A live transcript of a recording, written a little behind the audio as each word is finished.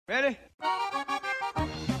Ready?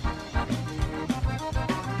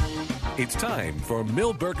 It's time for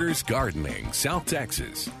Milberger's Gardening, South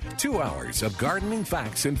Texas. 2 hours of gardening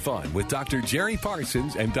facts and fun with Dr. Jerry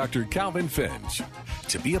Parsons and Dr. Calvin Finch.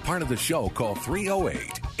 To be a part of the show, call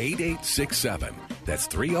 308-8867. That's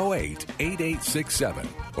 308-8867.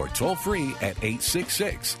 Or toll free at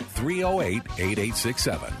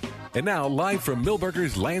 866-308-8867. And now, live from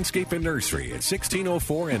Milberger's Landscape and Nursery at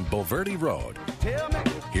 1604 and Bulverde Road.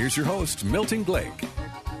 Here's your host, Milton Glueck.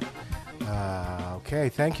 Okay,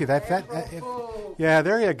 thank you. Yeah,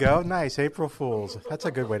 there you go. Nice, April Fools. That's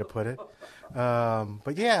a good way to put it.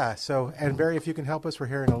 But yeah, so, and Barry, if you can help us, we're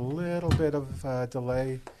hearing a little bit of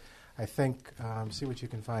delay. I think, see what you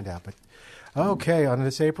can find out. But okay, on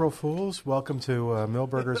this April Fools, welcome to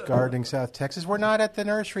Milberger's Gardening, South Texas. We're not at the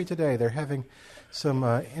nursery today. They're having some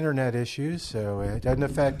internet issues, so it doesn't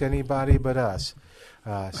affect anybody but us.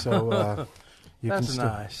 You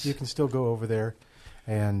can still go over there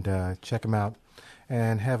and check them out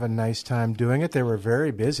and have a nice time doing it. They were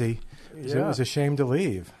very busy. Yeah. It was a shame to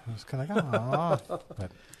leave. I was kind of like, aw.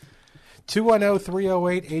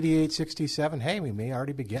 210-308-8867. Hey, we may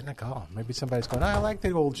already be getting a call. Maybe somebody's going, I like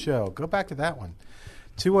the old show. Go back to that one.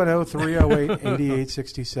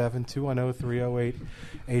 210-308-8867.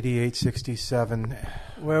 210-308-8867.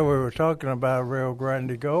 Well, we were talking about Rio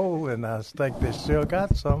Grande Gold, and I think they still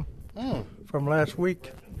got some from last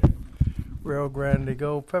week. Rio Grande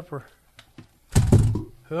Gold pepper.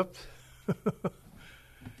 Oops.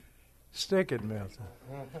 Stick it, Milton.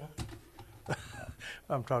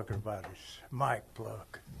 I'm talking about his mic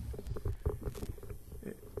plug.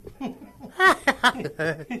 Okay,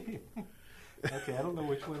 I don't know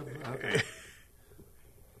which one. Okay.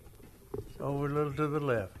 It's over a little to the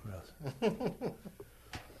left, Milton.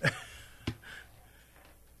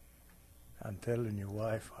 I'm telling your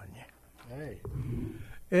wife on you. Hey.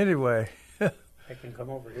 Anyway. I can come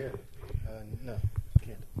over here. No,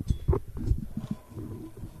 can't.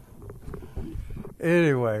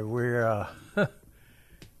 Anyway, we're,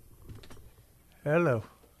 hello.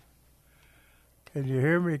 Can you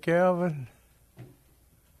hear me, Calvin?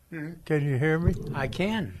 Mm-hmm. Can you hear me? I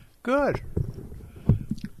can. Good.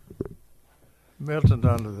 Milton's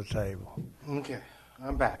under the table. Okay,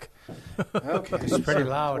 I'm back. Okay. It's pretty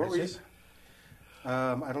loud, is it?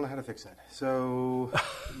 I don't know how to fix that. So,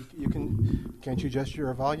 can't you adjust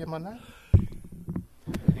your volume on that?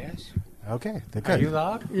 Yes. Okay, they're Are good. you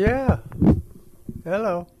loud? Yeah.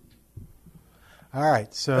 Hello. All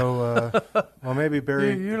right, so, well, maybe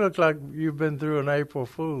Barry. You look like you've been through an April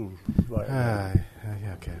Fool. Yeah,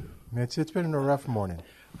 okay. It's been a rough morning.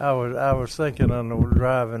 I was thinking on the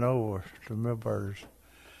driving over to Milberger's,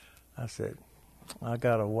 I said, I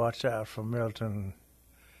got to watch out for Milton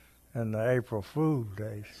and the April Fool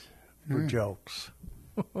days for jokes.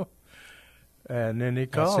 And then he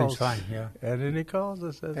calls. That seems fine, yeah. And then he calls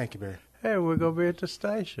and says, Thank you, Barry. hey, we're going to be at the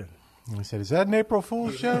station. And he said, is that an April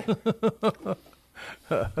Fool's show?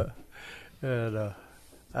 And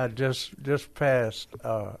I just passed,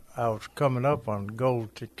 I was coming up on Gold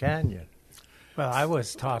Canyon. Well, I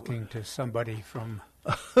was talking to somebody from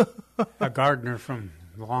a gardener from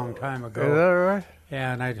a long time ago. Is that right?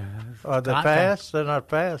 Yeah, and Are they past? They're not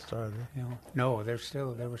past, are they? You know, no, they were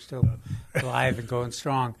still alive and going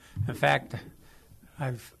strong. In fact,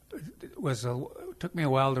 took me a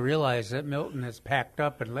while to realize that Milton has packed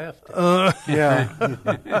up and left. Yeah.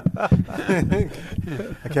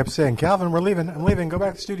 I kept saying, Calvin, we're leaving. I'm leaving. Go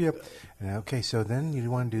back to the studio. And, okay, so then you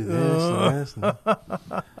want to do this and this. And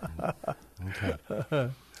okay.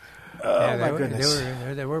 Yeah, my goodness.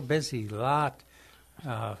 They were busy.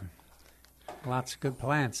 Lots of good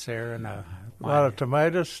plants there. And a lot of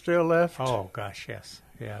tomatoes still left? Oh, gosh, yes.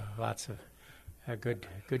 Yeah, lots of good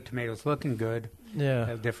tomatoes. Looking good.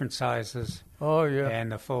 Yeah. Different sizes. Oh, yeah.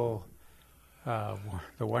 And the full, the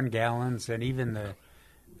 1 gallons and even the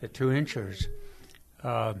 2 inchers.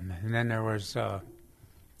 And then there was...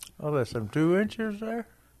 there's some 2 inches there?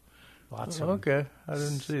 Lots of okay, I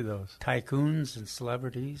didn't see those. Tycoons and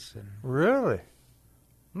celebrities. And really?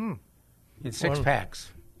 In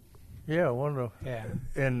 6-packs. Yeah, one of Yeah.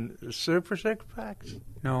 In super 6-packs?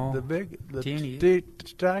 No. The teeny.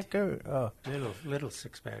 Tycoon. Oh. Little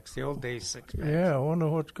 6-packs. The old days 6-packs. Yeah, I wonder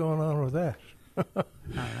what's going on with that.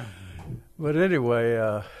 But anyway,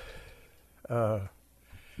 I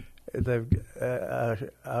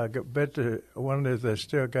bet wonder if they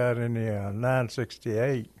still got any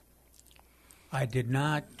 968. I did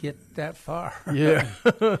not get that far. Yeah.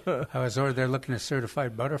 I was over there looking at a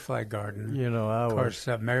certified butterfly garden. You know, of course,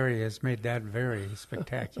 Mary has made that very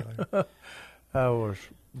spectacular. I was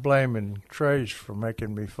blaming Trace for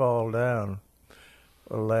making me fall down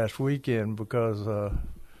last weekend because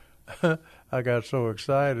I got so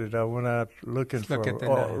excited. I went out looking for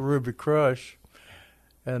Ruby Crush,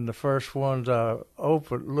 and the first ones I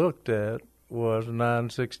looked at was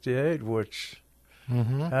 968, which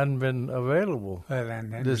hadn't been available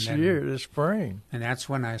this spring. And that's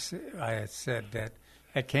when I said that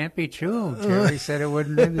it can't be true. Jerry said it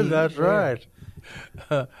wouldn't be. That's right.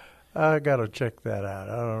 I got to check that out.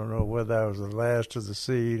 I don't know whether that was the last of the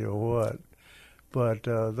seed or what. But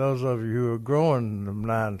those of you who are growing them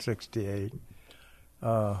 968,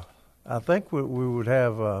 I think we would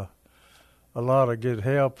have a lot of good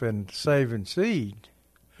help in saving seed.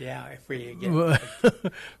 Yeah, if we get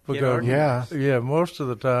because most of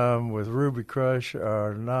the time with Ruby Crush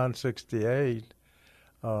or 968,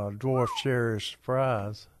 Dwarf Cherry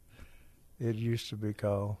Surprise, it used to be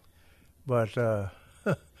called, but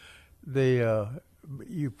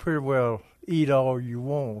you pretty well eat all you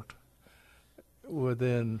want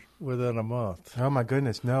within a month. Oh my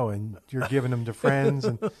goodness, no! And you're giving them to friends,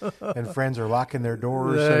 and friends are locking their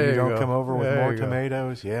doors so you don't come over with more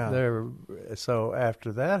tomatoes. Yeah. So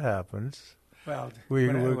after that happens, well,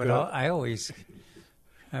 I always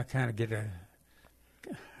kind of get I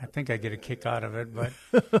think I get a kick out of it, but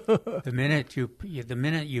the minute you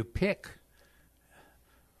pick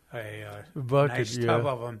a bucket, nice tub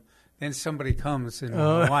of them, then somebody comes and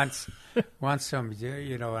wants some,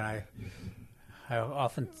 and I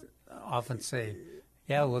often say,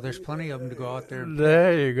 yeah, well, there's plenty of them to go out there.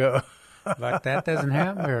 There you go. But that doesn't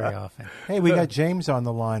happen very often. Hey, we got James on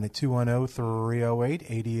the line at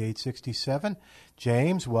 210-308-8867.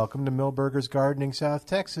 James, welcome to Milberger's Gardening, South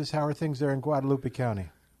Texas. How are things there in Guadalupe County?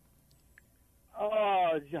 Oh,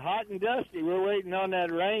 it's hot and dusty. We're waiting on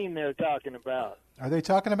that rain they're talking about. Are they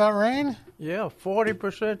talking about rain? Yeah,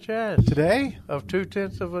 40% chance. Today? Of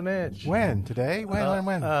 0.2 of an inch. When? Today?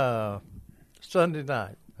 When? Sunday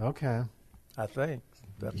night. Okay. I think.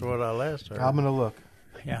 That's what I last heard. I'm going to look.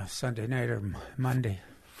 Yeah, Sunday night or Monday.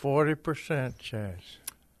 40% chance.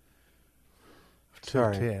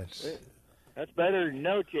 Sorry. That's better than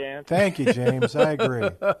no chance. Thank you, James. I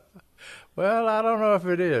agree. Well, I don't know if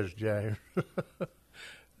it is, James.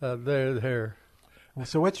 There.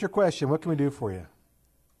 So what's your question? What can we do for you?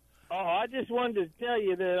 Oh, I just wanted to tell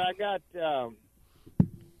you that I got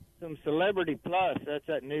some Celebrity Plus. That's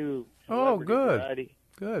that new variety.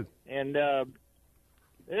 Good. And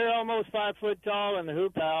they're almost 5 foot tall in the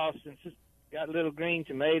hoop house, and just got little green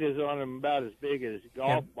tomatoes on them about as big as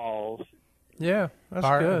golf balls. Yeah,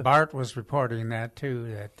 that's good. Bart was reporting that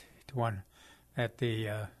too.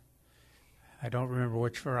 I don't remember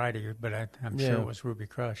which variety, but I'm sure it was Ruby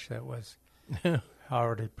Crush that was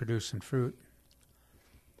already producing fruit.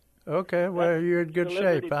 Okay, well, you're in good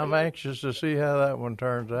shape. I'm anxious to see how that one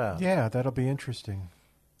turns out. Yeah, that'll be interesting.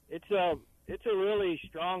 It's a really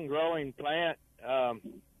strong growing plant,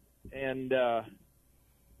 and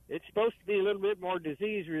it's supposed to be a little bit more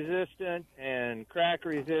disease resistant and crack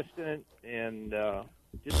resistant, and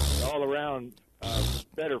just all around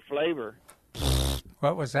better flavor.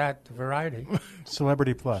 What was that variety?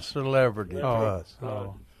 Celebrity Plus. Celebrity Plus.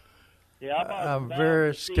 Oh. Yeah, I'm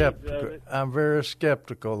very skeptical. I'm very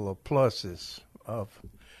skeptical of pluses.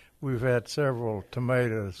 We've had several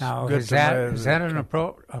tomatoes. Now, good is that an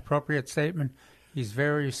appropriate statement? He's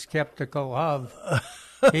very skeptical of.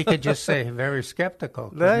 He could just say very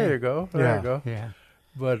skeptical. There you go. There you go. Yeah.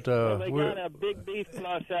 But they got a Big Beef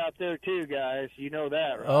Plus out there too, guys. You know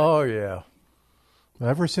that, right? Oh yeah. Well,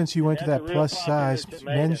 ever since you went to that plus-size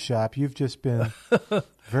men's shop, you've just been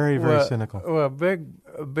very, very cynical. Well, big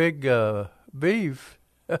beef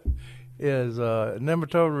is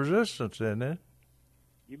nematode resistance, isn't it?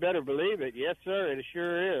 You better believe it. Yes, sir. It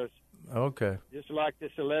sure is. Okay. Just like the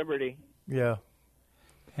Celebrity. Yeah.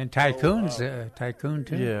 And Tycoon's Tycoon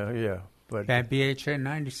too. Yeah. But that BHN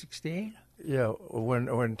 9068. Yeah.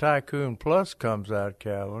 When Tycoon Plus comes out,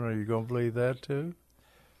 Calvin, are you gonna believe that too?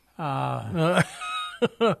 I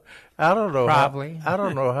don't know. Probably. I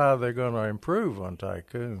don't know how they're going to improve on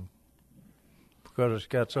Tycoon because it's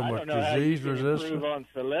got so much disease resistance. Improve on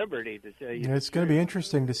Celebrity, to tell you. It's going to be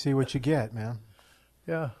interesting to see what you get, man.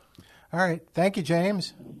 Yeah. All right. Thank you,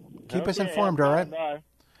 James. Keep us informed. All right. Bye.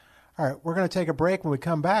 All right. We're going to take a break. When we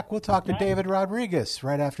come back, we'll talk to David Rodriguez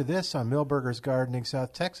right after this on Milberger's Gardening,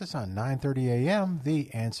 South Texas on 9:30 a.m. The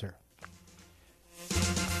Answer.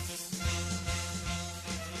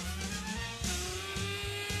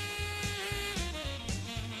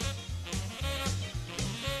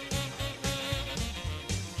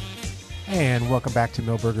 And welcome back to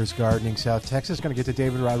Milberger's Gardening, South Texas. Going to get to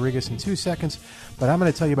David Rodriguez in 2 seconds, but I'm going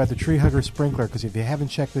to tell you about the Tree Hugger Sprinkler, because if you haven't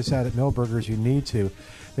checked this out at Milberger's, you need to.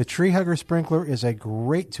 The Tree Hugger Sprinkler is a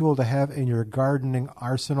great tool to have in your gardening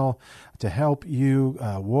arsenal to help you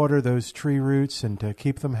water those tree roots and to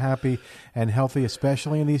keep them happy and healthy,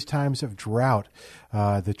 especially in these times of drought.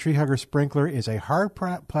 The Tree Hugger Sprinkler is a hard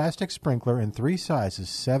plastic sprinkler in 3 sizes,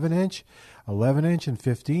 7-inch, 11-inch, and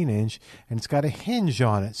 15-inch, and it's got a hinge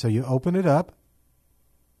on it. So you open it up.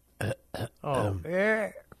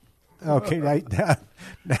 Yeah. Okay, I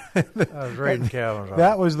was reading Calvin's.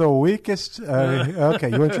 That was the weakest. Okay,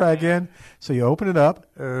 you want to try again? So you open it up.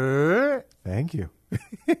 Thank you.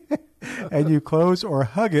 And you close or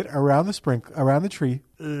hug it around the tree.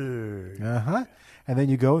 And then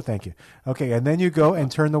you go. Thank you. Okay, and then you go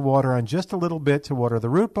and turn the water on just a little bit to water the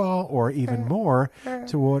root ball, or even more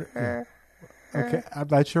to water. Okay, I'm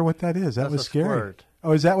not sure what that is. That was scary. Squirt.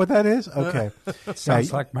 Oh, is that what that is? Okay.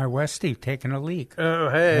 Sounds like my Westie taking a leak. Oh,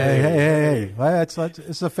 hey. Hey.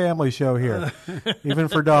 It's a family show here, even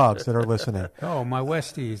for dogs that are listening. Oh, my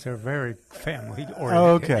Westies are very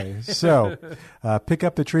family-oriented. Okay, so pick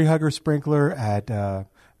up the Tree Hugger Sprinkler at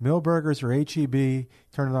Milberger's or H-E-B.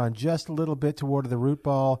 Turn it on just a little bit to water the root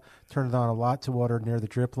ball. Turn it on a lot to water near the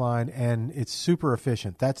drip line, and it's super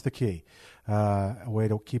efficient. That's the key. A way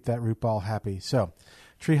to keep that root ball happy. So,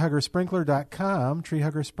 treehuggersprinkler.com,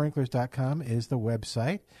 treehuggersprinklers.com is the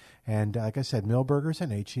website. And like I said, Milberger's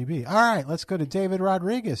and H-E-B. All right, let's go to David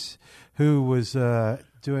Rodriguez, who was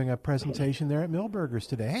doing a presentation there at Milberger's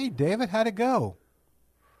today. Hey, David, how'd it go?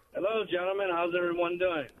 Hello, gentlemen. How's everyone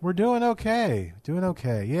doing? We're doing okay.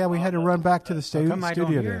 Yeah, we had to run back to the studio. How come I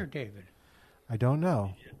don't hear David? I don't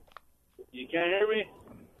know. You can't hear me?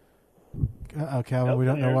 Calvin, we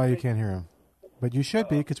don't know why you can't hear him. But you should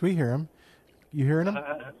be, because we hear him. You hearing him?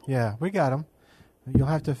 Yeah, we got him. You'll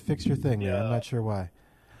have to fix your thing there. I'm not sure why.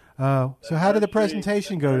 So how did the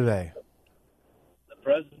presentation go today? The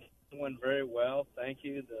presentation went very well. Thank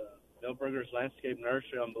you. The Milberger's Landscape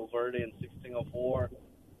Nursery on Boulevardy in 1604.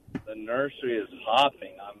 The nursery is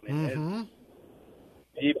hopping. I mean, it's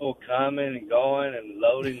people coming and going and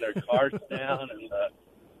loading their carts down, and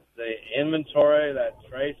the inventory that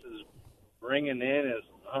Trace is bringing in is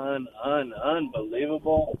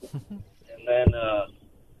unbelievable. And then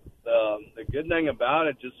the good thing about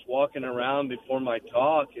it, just walking around before my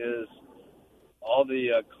talk, is all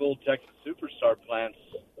the cool Texas Superstar plants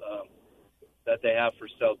that they have for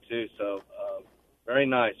sale too. So very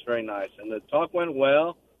nice. And the talk went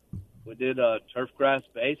well. We did turfgrass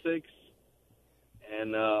basics,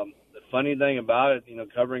 and the funny thing about it,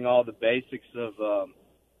 covering all the basics of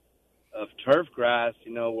turfgrass,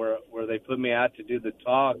 where they put me out to do the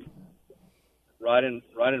talk, right in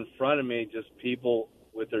front of me, just people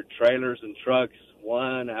with their trailers and trucks,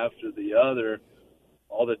 one after the other,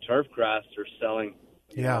 all the turfgrass they're selling.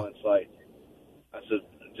 It's like, I said,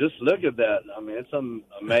 just look at that. I mean, it's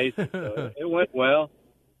amazing. So it went well.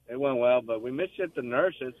 But we missed you at the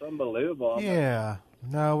nursery. It's unbelievable. Yeah.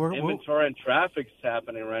 No, inventory and traffic's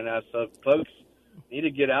happening right now, so folks need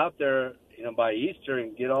to get out there, by Easter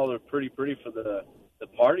and get all their pretty for the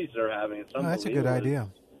parties they're having. It's unbelievable. That's a good idea.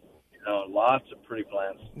 Lots of pretty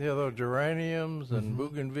plants. Yeah, those geraniums and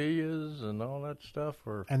bougainvilleas and all that stuff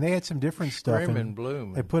and they had some different stuff. Screaming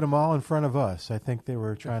bloom. They put them all in front of us. I think they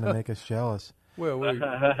were trying to make us jealous. Well,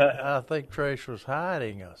 I think Trace was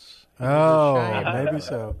hiding us. Oh, maybe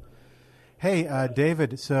so. Hey,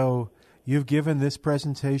 David, so you've given this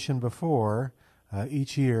presentation before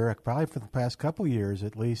each year, probably for the past couple years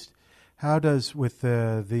at least. How does, with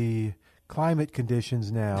the climate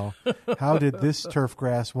conditions now, how did this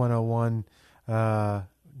Turfgrass 101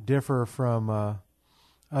 differ from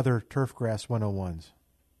other Turfgrass 101s?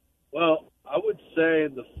 Well, I would say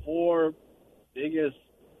the 4 biggest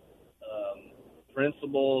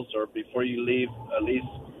principles, or before you leave, at least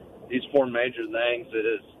these 4 major things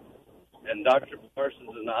is, and Dr.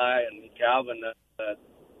 Parsons and I and Calvin at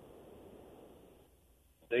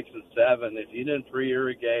 6 and 7, if you didn't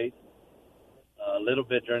pre-irrigate a little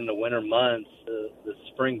bit during the winter months, the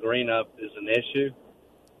spring green up is an issue.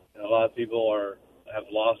 And a lot of people have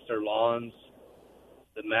lost their lawns,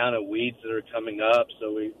 the amount of weeds that are coming up,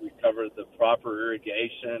 so we covered the proper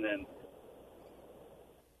irrigation and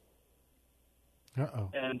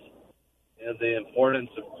the importance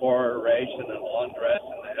of core aeration and lawn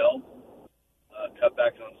dressing to help cut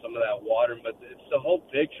back on some of that water. But it's the whole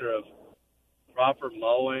picture of proper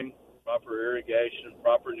mowing, proper irrigation,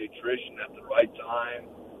 proper nutrition at the right time.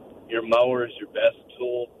 Your mower is your best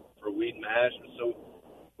tool for weed management. So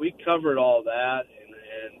we covered all that,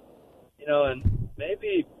 and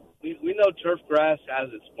maybe we know turf grass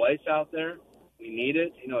has its place out there. We need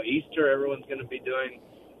it. Easter, everyone's going to be doing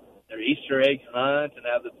their Easter egg hunt and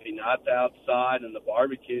have the piñata outside and the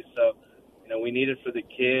barbecue. So, we need it for the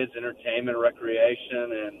kids, entertainment,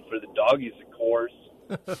 recreation, and for the doggies, of course.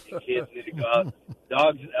 And kids need to go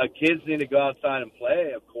out. Kids need to go outside and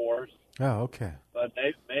play, of course. Oh, okay. But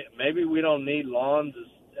maybe we don't need lawns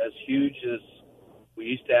as huge as we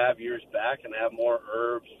used to have years back, and have more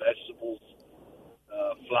herbs, vegetables,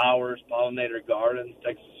 flowers, pollinator gardens,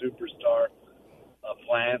 Texas Superstar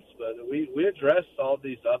plants. But we address all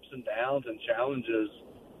these ups and downs and challenges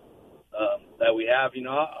that we have. I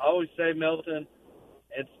always say, Milton,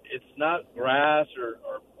 it's not grass or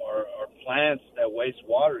plants that waste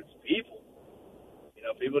water. It's people.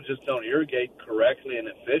 People just don't irrigate correctly and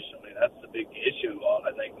efficiently. That's the big issue,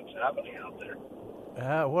 I think, that's happening out there.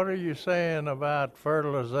 What are you saying about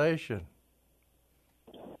fertilization?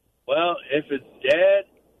 Well, if it's dead,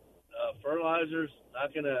 fertilizer's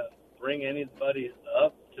not going to bring anybody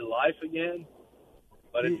up to life again.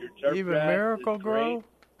 But if your turf even grass Miracle is Grow? green,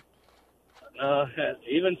 no,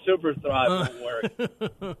 even Super Thrive won't work.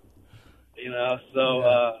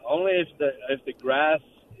 Only if the grass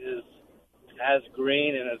has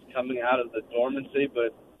green and is coming out of the dormancy.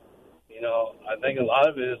 But I think a lot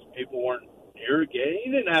of it is people weren't irrigating.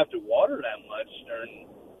 You didn't have to water that much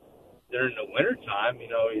during the wintertime. You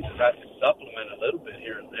just have to supplement a little bit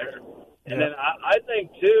here and there. And then I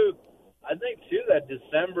think too that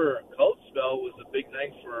December cold spell was a big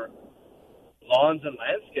thing for lawns and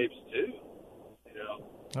landscapes too.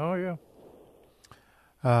 Oh yeah.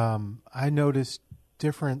 I noticed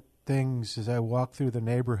different things as I walk through the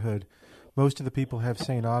neighborhood. Most of the people have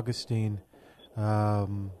St. Augustine,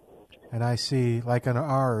 and I see, like on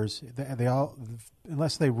ours, they all,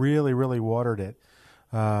 unless they really, really watered it,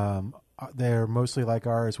 they're mostly like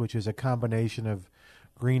ours, which is a combination of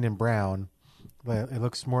green and brown. It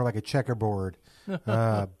looks more like a checkerboard.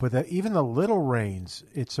 But even the little rains,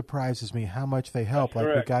 it surprises me how much they help.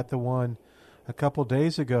 Like we got the one a couple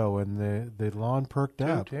days ago, and the lawn perked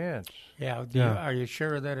up. 2 tenths. Yeah. Are you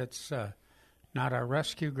sure that it's not our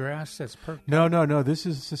rescue grass that's perked? No. This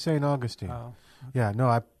is the St. Augustine. Oh. Yeah, no,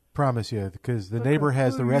 I promise you, because the neighbor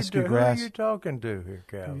has the rescue grass. Who are you talking to here,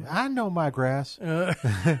 Calvin? I know my grass. The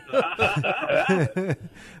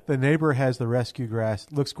neighbor has the rescue grass.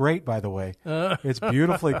 Looks great, by the way. It's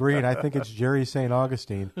beautifully green. I think it's Jerry St.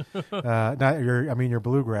 Augustine. Not your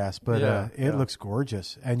bluegrass, but it looks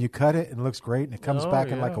gorgeous. And you cut it and it looks great, and it comes back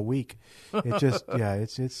in like a week. It just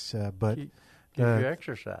but Give you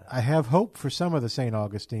exercise. I have hope for some of the St.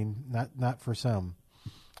 Augustine, not for some.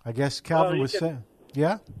 I guess Calvin was saying,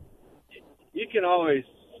 yeah? You can always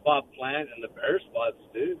spot plant in the bare spots,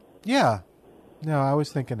 too. Yeah. No, I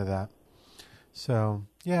was thinking of that. So,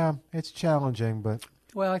 yeah, it's challenging, but...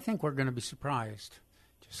 Well, I think we're going to be surprised,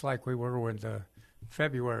 just like we were with the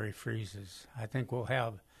February freezes. I think we'll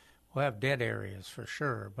have dead areas for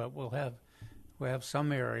sure, but we'll have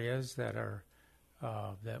some areas that are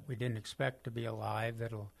that we didn't expect to be alive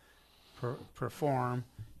that'll perform,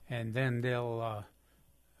 and then they'll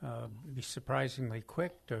be surprisingly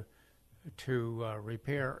quick to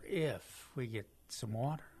repair if we get some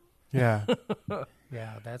water. Yeah.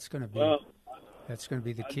 Yeah, that's going to be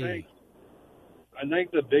the key. I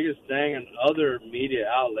think the biggest thing, and other media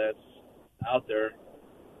outlets out there,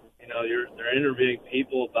 they're interviewing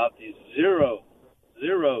people about these zero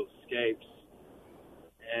scapes,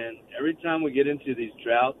 and every time we get into these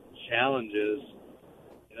drought challenges,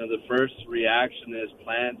 the first reaction is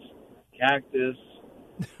plants, cactus,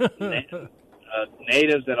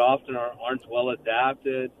 natives that often aren't well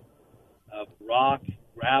adapted, rock,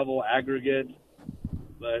 gravel, aggregate.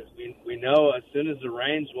 But we know as soon as the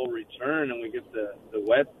rains will return and we get the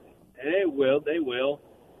wet, and they will,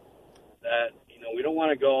 that we don't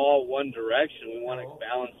want to go all one direction. We want to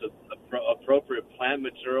balance appropriate plant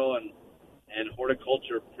material and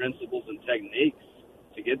horticulture principles and techniques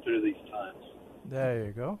to get through these times. There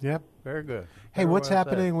you go. Yep. Very good. Hey, what's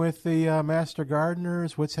happening with the Master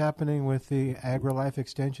Gardeners? What's happening with the AgriLife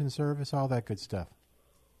Extension Service? All that good stuff.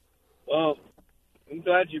 Well, I'm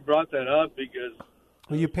glad you brought that up because...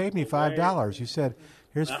 Well, you paid me $5. You said,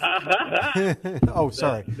 "Here's." Oh,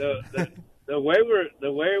 sorry. The way we're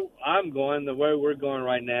going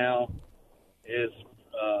right now is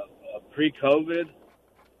pre-COVID,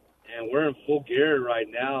 and we're in full gear right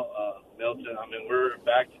now, Milton. I mean, we're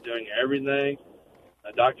back to doing everything.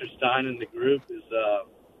 Dr. Stein and the group is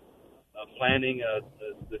planning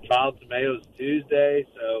the trial tomatoes Tuesday,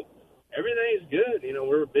 so everything is good.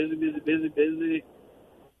 We're busy.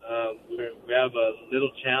 We have a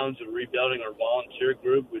little challenge of rebuilding our volunteer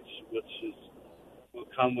group, which will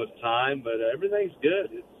come with time, but everything's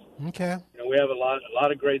good. It's, Okay. we have a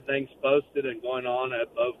lot of great things posted and going on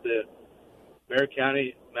at both the Bexar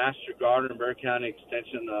County Master Gardener and Bexar County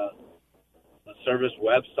Extension Service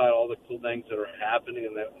website, all the cool things that are happening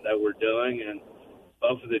and that we're doing, and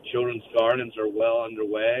both of the children's gardens are well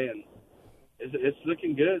underway, and it's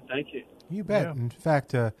looking good. Thank you. You bet. Yeah. In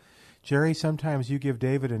fact, Jerry, sometimes you give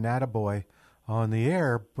David an attaboy on the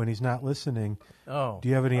air when he's not listening. Oh. Do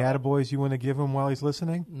you have any attaboys you want to give him while he's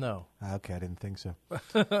listening? No. Okay, I didn't think so.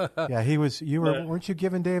 Yeah, weren't you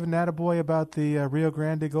giving David an attaboy about the Rio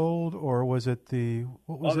Grande Gold, or was it the,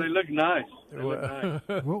 what was it? They look nice. They look nice.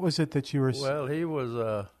 What was it that you were... Well, he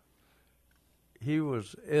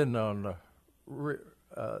was in on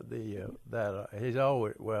he's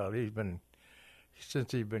always,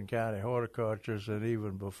 since he's been county horticulturist, and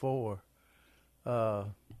even before,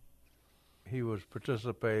 he was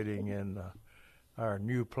participating in our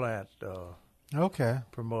new plant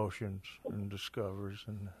promotions and discoveries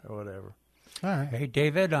and whatever. All right. Hey,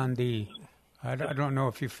 David, I don't know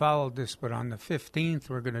if you followed this, but on the 15th,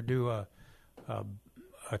 we're going to do a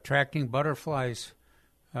attracting butterflies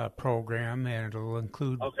program, and it'll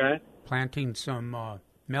include planting some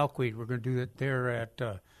milkweed. We're going to do it there at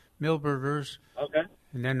Milberger's. Okay.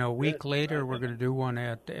 And then a week later, we're going to do one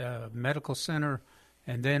at Medical Center,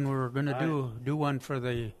 and then we're going to do one for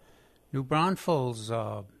the New Braunfels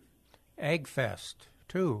Egg Fest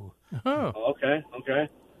too. Oh, okay.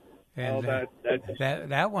 And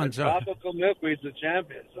that one's tropical milkweed's the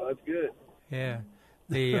champion, so that's good. Yeah,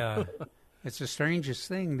 it's the strangest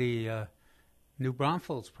thing. The New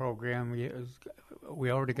Braunfels program,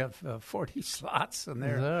 we already got 40 slots in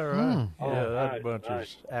there. Is that right? Yeah, that nice, bunch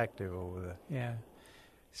is active over there. Yeah.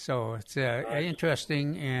 So it's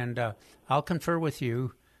interesting, and I'll confer with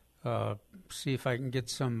you, see if I can get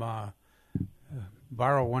some,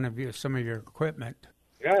 borrow some of your equipment.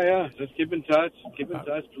 Yeah, just keep in touch. Keep in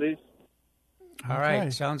touch, please. All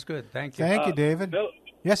right, sounds good. Thank you. Thank you, David. Bill,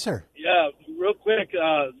 yes, sir. Yeah, real quick,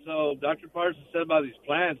 so Dr. Parsons said about these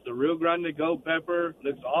plants, the Rio Grande Gold Pepper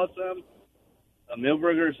looks awesome.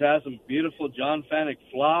 Milberger's has some beautiful John Fanick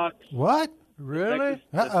phlox. What? Really?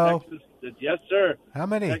 Uh-oh. Yes, sir. How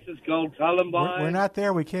many? Texas Gold Columbine. We're not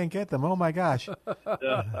there. We can't get them. Oh, my gosh.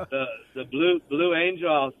 the Blue Angel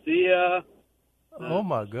Althea. Oh,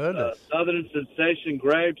 my goodness. Southern Sensation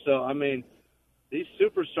Grape. So, I mean, these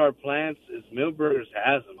superstar plants, Milberger's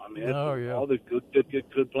has them. I mean, all the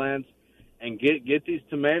good plants. And get these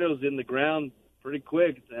tomatoes in the ground pretty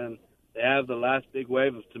quick, and they have the last big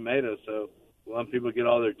wave of tomatoes. So we want people to get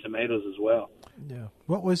all their tomatoes as well. Yeah.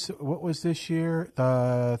 What was this year?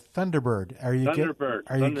 Thunderbird. Are you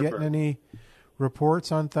getting any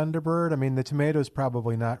reports on Thunderbird? I mean, the tomatoes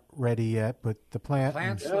probably not ready yet, but the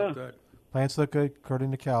plants look good. Plants look good, according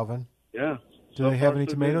to Calvin. Yeah. Do they have any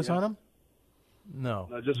tomatoes on them? No,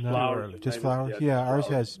 just flowers. Just flowers? Yeah, ours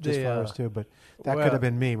has just flowers too, but that could have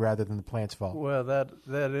been me rather than the plant's fault. Well, that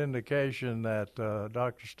indication that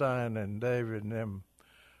Dr. Stein and David and them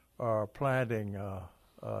are planting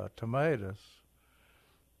tomatoes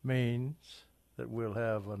means that we'll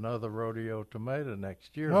have another rodeo tomato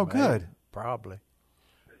next year. Oh, maybe. Good. Probably.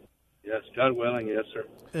 Yes, God willing, yes, sir.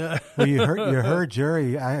 Yeah. Well, you heard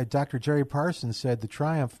Jerry. Dr. Jerry Parsons said the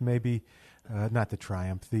Triumph may be, not the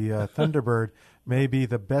Triumph, the Thunderbird may be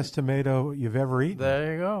the best tomato you've ever eaten.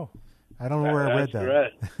 There you go. I don't know where I read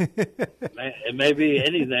that. It may be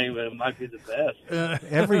anything, but it might be the best.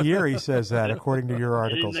 Every year he says that, according to your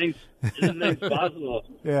articles. Anything's possible.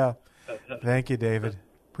 Yeah. Thank you, David.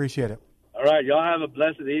 Appreciate it. All right. Y'all have a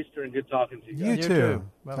blessed Easter and good talking to you guys. You too.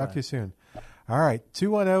 Talk to you soon. All right.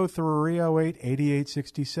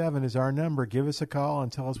 210-308-8867 is our number. Give us a call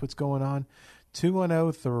and tell us what's going on.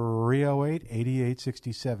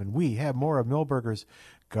 210-308-8867. We have more of Milberger's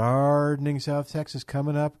Gardening South Texas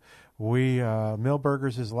coming up.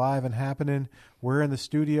 Milberger's is live and happening. We're in the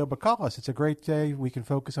studio, but call us. It's a great day. We can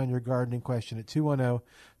focus on your gardening question at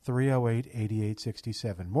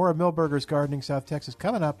 210-308-8867. More of Milberger's Gardening South Texas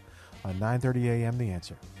coming up on 9:30 a.m. The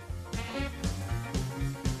Answer.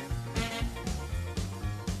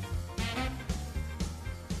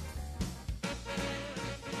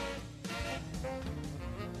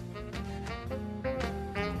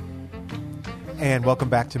 And welcome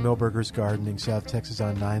back to Milberger's Gardening South Texas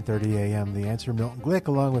on 9:30 a.m. The Answer. Milton Glueck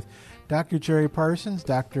along with Dr. Jerry Parsons,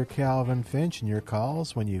 Dr. Calvin Finch, and your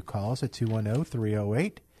calls when you call us at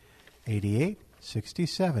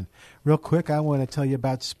 210-308-8867. Real quick, I want to tell you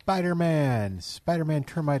about Spider-Man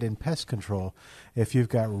Termite and Pest Control. If you've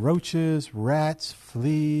got roaches, rats,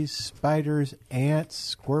 fleas, spiders, ants,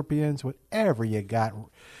 scorpions, whatever you got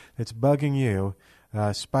that's bugging you,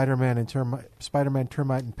 Spider-Man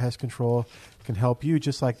Termite and Pest Control can help you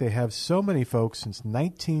just like they have so many folks since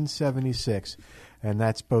 1976. And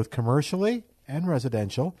that's both commercially and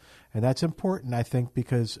residential. And that's important, I think,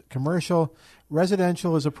 because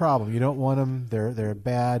residential is a problem. You don't want them. They're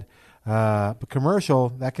bad. But commercial,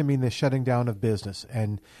 that can mean the shutting down of business.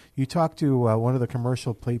 And you talk to one of the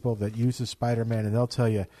commercial people that uses Spider-Man, and they'll tell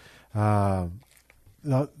you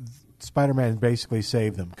Spider-Man basically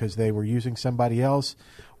saved them because they were using somebody else,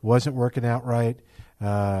 wasn't working out right.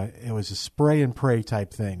 It was a spray and pray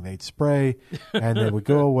type thing. They'd spray, and they would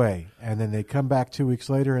go away. And then they'd come back 2 weeks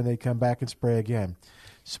later, and they'd come back and spray again.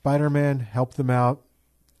 Spider-Man helped them out,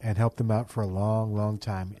 and helped them out for a long, long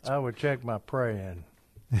time. I would check my praying.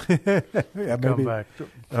 Yeah, come back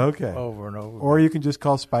okay. over and over. Or you can just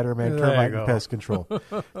call Spider-Man Termite and Pest Control.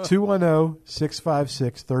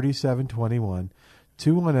 210-656-3721.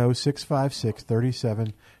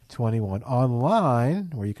 210-656-3721. Online,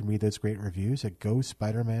 where you can read those great reviews at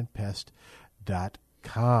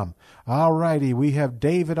gospidermanpest.com. All righty, we have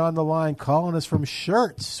David on the line calling us from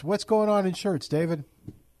Shirts. What's going on in Shirts, David?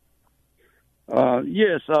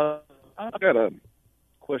 Yes, I've got a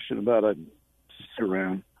question about a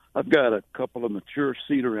cedar. I've got a couple of mature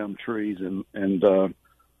cedar trees, and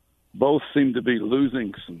both seem to be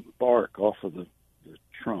losing some bark off of the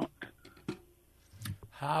trunk.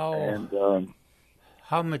 How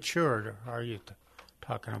mature are you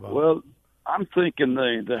talking about? Well, I'm thinking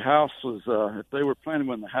the house was, if they were planted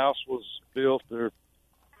when the house was built, they're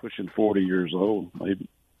pushing 40 years old, maybe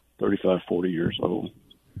 35, 40 years old.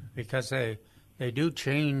 Because they do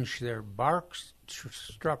change their bark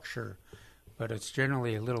structure, but it's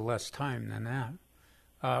generally a little less time than that.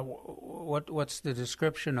 What's the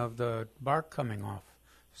description of the bark coming off?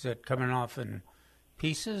 Is it coming off in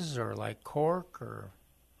pieces or like cork or?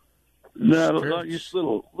 No, just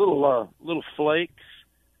little flakes.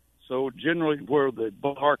 So generally, where the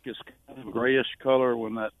bark is kind of grayish color,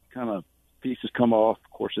 when that kind of pieces come off,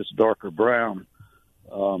 of course, it's darker brown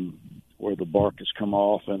where the bark has come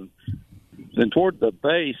off, and then toward the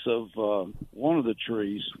base of one of the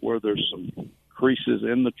trees, where there's some creases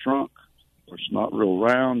in the trunk, where it's not real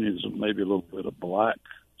round, there's maybe a little bit of black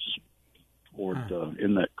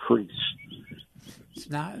in that crease. It's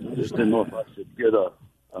not. I just didn't know if I should get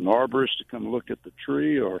an arborist to come look at the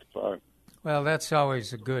tree, or if I. Well, that's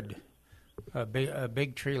always a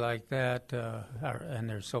big tree like that, and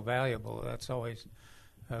they're so valuable. That's always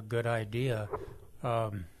a good idea.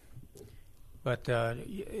 But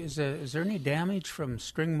is there any damage from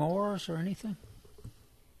string mowers or anything?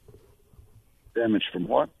 Damage from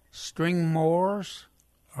what? String mowers.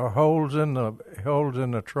 Or holes in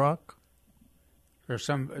the trunk. Or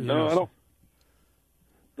some. I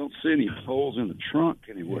don't see any holes in the trunk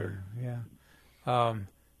anywhere. Yeah.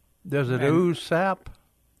 Does it ooze sap?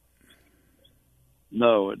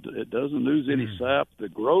 No, it doesn't ooze any sap. The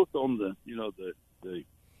growth on the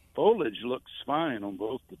foliage looks fine on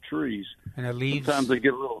both the trees. And the leaves. Sometimes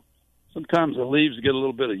the leaves get a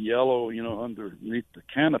little bit of yellow, underneath the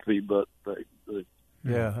canopy, but that's no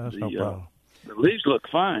problem. The leaves look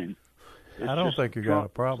fine. I don't think you got a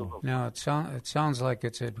problem. No, it sounds like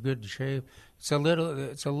it's in good shape. It's a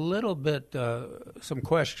little bit some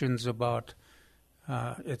questions about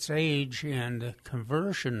its age and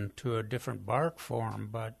conversion to a different bark form,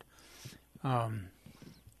 but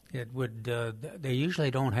it would. They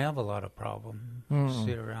usually don't have a lot of problem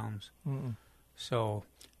cedar elms. So,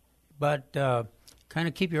 but kind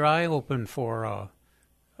of keep your eye open for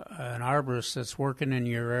an arborist that's working in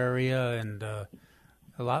your area, and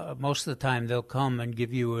most of the time they'll come and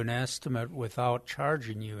give you an estimate without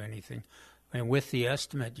charging you anything. And with the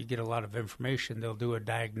estimate, you get a lot of information. They'll do a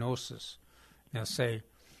diagnosis. They'll say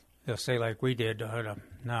like we did,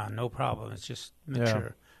 no problem. It's just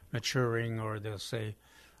maturing, or they'll say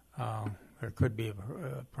there could be a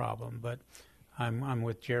problem. But I'm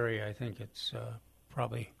with Jerry. I think it's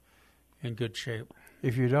probably in good shape.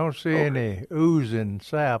 If you don't see any oozing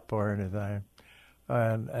sap or anything,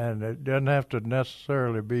 and it doesn't have to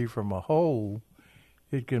necessarily be from a hole,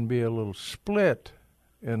 it can be a little split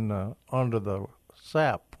under the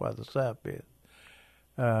sap, where the sap is.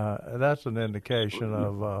 That's an indication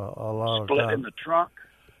of a lot of split time. in the trunk.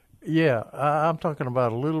 Yeah, I'm talking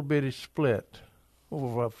about a little bitty split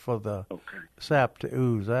for the sap to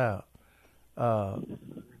ooze out.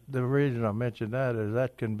 The reason I mentioned that is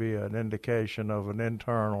that can be an indication of an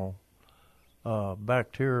internal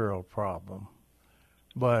bacterial problem,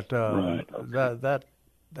 but that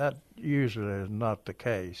usually is not the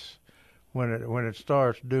case. When it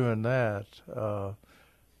starts doing that,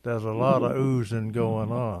 there's a lot of oozing going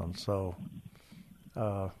on. So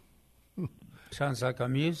Sounds like a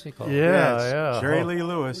musical. Yeah. Jerry Lee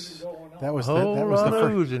Lewis. That was whole that was lot the of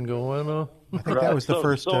first. oozing going on. I think that was the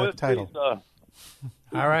first title.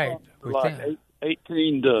 All right. Like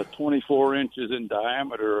 18 to 24 inches in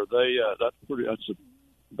diameter. That's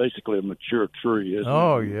basically a mature tree, isn't it?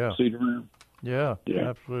 Oh, yeah. Cedar rim. Yeah,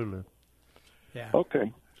 absolutely. Yeah.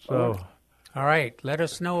 Okay. So, all right. Let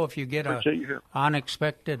us know if you get Appreciate you here.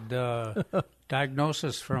 unexpected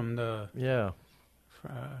diagnosis from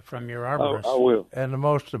from your arborist. I will. and the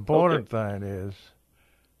most important thing is,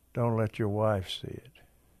 don't let your wife see it.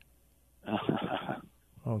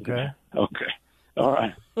 Okay? Okay. All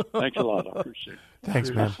right. Thanks a lot. I appreciate it. Thanks,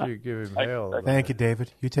 man. You give him hell. Thank you,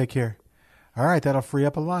 David. You take care. All right, that'll free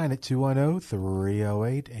up a line at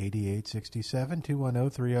 210-308-8867,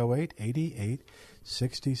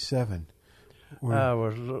 210-308-8867. I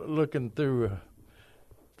was looking through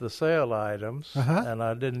the sale items, and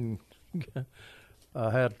I didn't.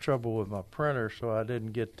 I had trouble with my printer, so I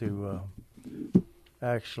didn't get to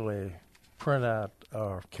actually print out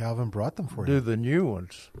or Calvin brought them for do you. the new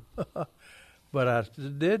ones. But I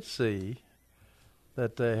did see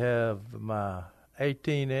that they have my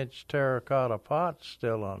 18-inch terracotta pot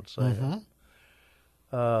still on sale.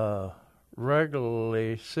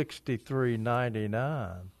 Regularly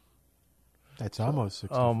 $63.99. That's almost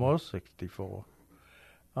 64. Almost 64.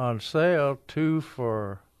 On sale, 2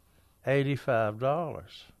 for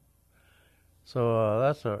 $85. So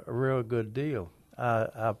that's a real good deal.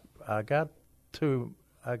 I got two.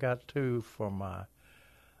 I got 2 for my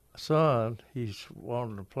son. He's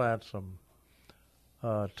wanting to plant some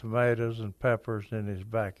tomatoes and peppers in his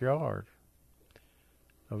backyard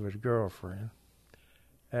of his girlfriend,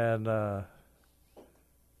 and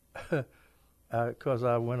because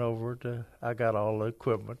I went over I got all the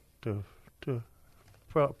equipment to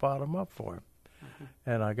pot them up for him,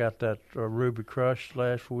 and I got that Ruby Crush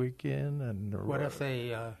last weekend. And What if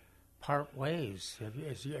they part ways? Have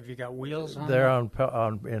you got wheels on? They're them?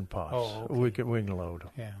 in pots. Oh, okay. We can load them.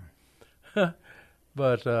 Yeah.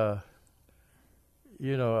 But I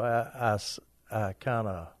kind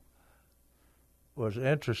of was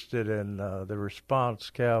interested in the response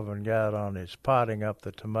Calvin got on his potting up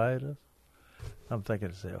the tomatoes. I'm thinking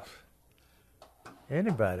to myself,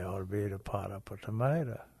 anybody ought to be able to pot up a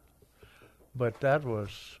tomato. But that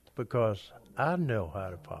was because I know how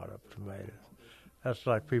to pot up tomatoes. That's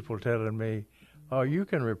like people telling me, oh, you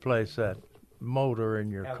can replace that motor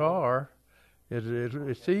in your car.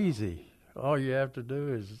 It's easy. All you have to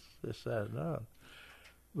do is this, that, and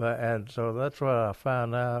that. And so that's what I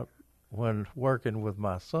found out when working with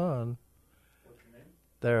my son.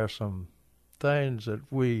 There are some things that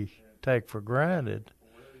we take for granted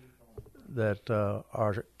that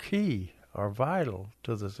are key, are vital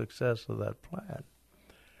to the success of that plant.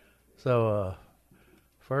 So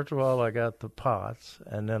first of all, I got the pots,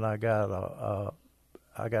 and then I got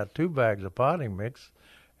 2 bags of potting mix,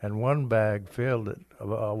 and 1 bag filled it.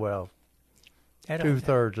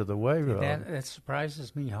 2/3 of the way. That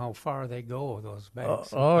surprises me how far they go, those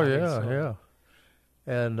bags. Yeah.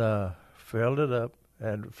 And filled it up.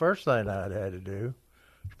 And the first thing I had to do,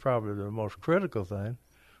 probably the most critical thing,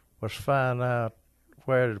 was find out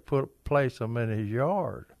where to place them in his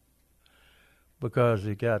yard, because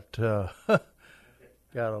he got got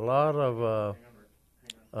a lot of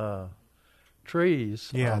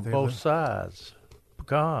trees on both sides,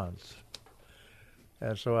 pecans.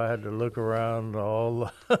 And so I had to look around all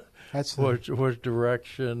which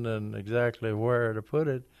direction and exactly where to put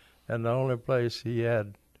it. And the only place he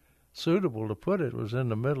had suitable to put it was in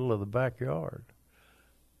the middle of the backyard.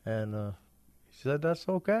 And he said, that's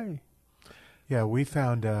okay. Yeah, we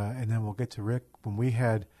found, and then we'll get to Rick, when we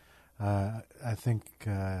had, I think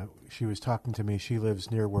she was talking to me, she lives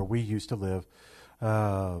near where we used to live,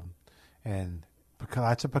 and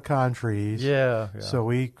lots of pecan trees. Yeah. So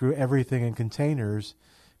we grew everything in containers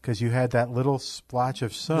because you had that little splotch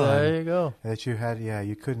of sun. There you go. That you had,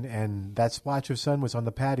 you couldn't, and that splotch of sun was on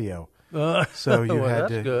the patio. So you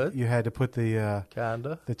you had to put the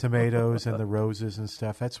tomatoes and the roses and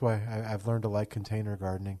stuff. That's why I've learned to like container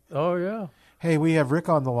gardening. Oh yeah. Hey, we have Rick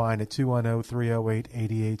on the line at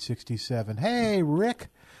 210-308-8867. Hey, Rick,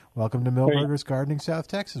 welcome to Milberger's Gardening, South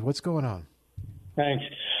Texas. What's going on? Thanks.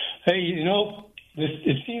 Hey,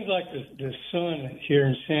 it seems like the sun here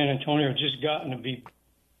in San Antonio has just gotten to be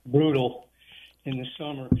brutal in the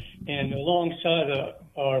summer. And alongside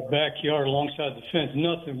our backyard, alongside the fence,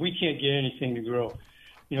 we can't get anything to grow.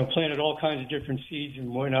 Planted all kinds of different seeds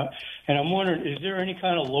and whatnot. And I'm wondering, is there any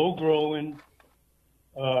kind of low-growing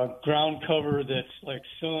ground cover that's like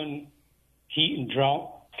sun, heat, and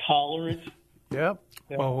drought tolerant? Yep.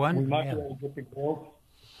 We might be able to get to grow.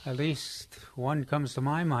 At least one comes to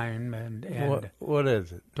my mind, and what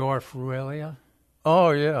is it? Dwarf Ruellia. Oh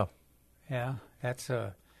yeah, yeah.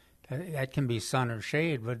 That can be sun or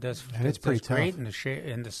shade, but it's pretty great tough. in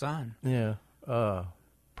the in the sun. Yeah.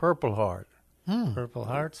 Purple Heart. Purple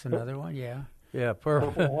Heart's another one. Yeah. Yeah,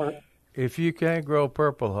 Purple Heart. If you can't grow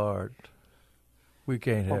Purple Heart, we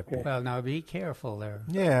can't help you. Well, now be careful there.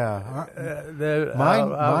 Yeah.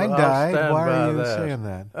 Mine died. Why are you saying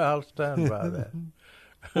that? I'll stand by that.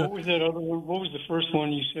 What was that other one? What was the first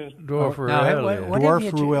one you said? Dwarf Ruellia.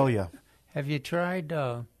 Dwarf Ruellia. Have you tried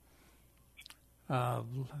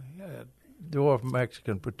dwarf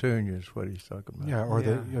Mexican petunia is what he's talking about. Yeah, or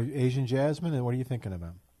the Asian jasmine. And what are you thinking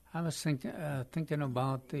about? I was thinking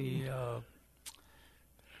about the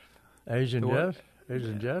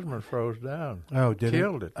Asian jasmine froze down. Oh, did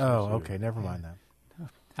killed it? Oh, okay. Never mind that.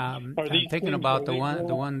 I'm thinking about the one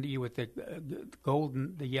with the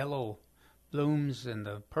golden, the yellow blooms and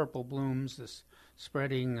the purple blooms, this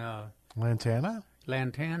spreading. Lantana.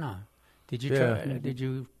 Did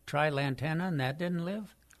you try lantana and that didn't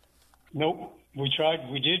live? Nope. We tried.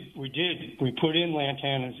 We did. We put in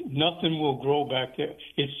lantanas. Nothing will grow back there.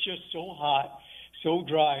 It's just so hot, so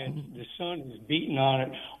dry, and the sun is beating on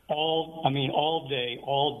it all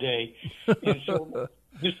day. And so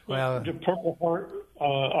the Purple Heart,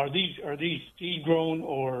 are these seed grown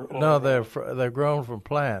or? No, they're grown from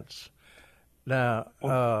plants. Now,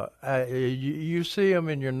 you see them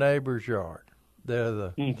in your neighbor's yard.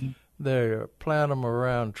 They plant them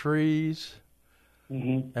around trees.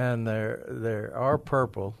 Mm-hmm. And they are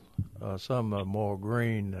purple. Some are more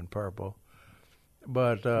green than purple,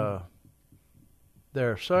 but they're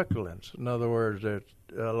succulents. In other words, they're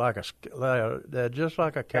they're just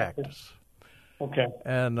like a cactus. Okay.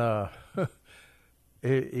 And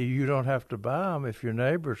you don't have to buy them if your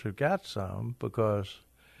neighbors have got some, because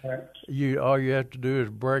all you have to do is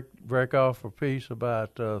break off a piece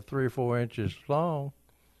about 3 or 4 inches long,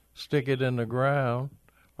 stick it in the ground.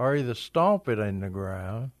 Or either stomp it in the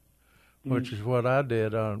ground, which is what I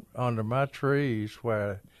did under my trees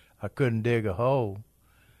where I couldn't dig a hole,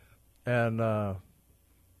 and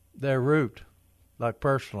they root like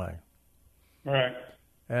purslane. Right.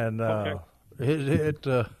 And there was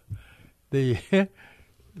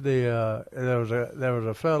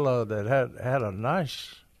a fellow that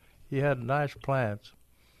had nice plants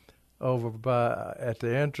over at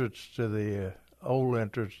the entrance to the old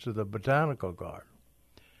entrance to the botanical garden.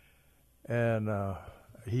 And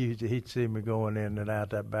he'd see me going in and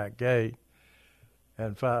out that back gate.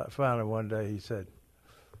 And finally one day he said,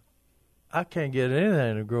 "I can't get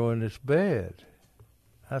anything to grow in this bed."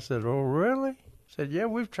 I said, "Oh, really?" He said, "Yeah,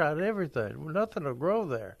 we've tried everything. Nothing will grow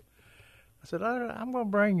there." I said, "I'm going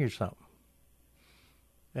to bring you something."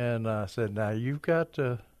 And I said, "Now, you've got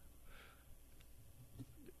to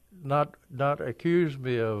not accuse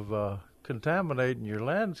me of contaminating your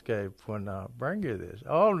landscape when I bring you this."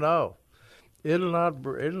 "Oh, no. It'll not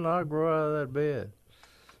grow out of that bed."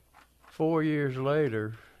 4 years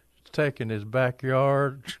later, it's taken his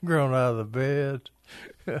backyard, grown out of the bed.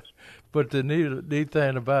 But the neat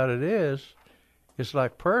thing about it is, it's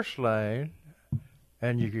like purslane,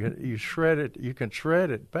 and you can shred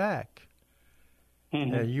it back,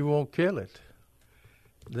 and you won't kill it.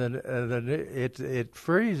 Then it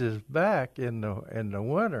freezes back in the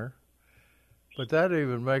winter, but that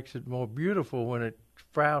even makes it more beautiful when it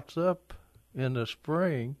sprouts up in the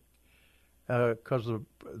spring, because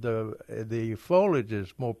the foliage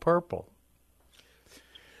is more purple.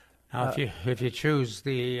 Now, if you choose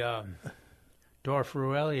the Dwarf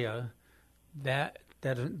Ruellia, that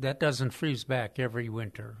doesn't freeze back every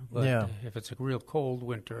winter. But if it's a real cold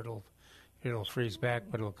winter, it'll freeze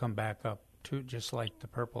back, but it'll come back up too, just like the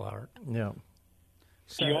Purple Heart. Yeah.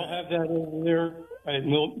 So, do you all have that over there at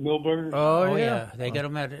Milburger? Oh yeah, they get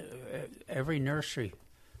them at every nursery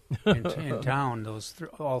in town.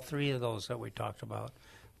 All three of those that we talked about: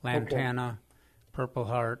 lantana, Purple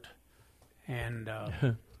Heart, and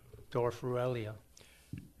Dwarf Ruellia.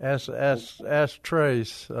 Ask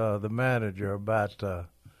Trace, the manager, about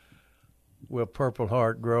will Purple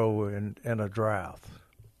Heart grow in a drought?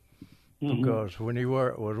 Because when he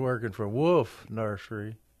was working for Wolf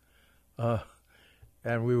Nursery,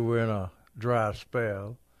 and we were in a dry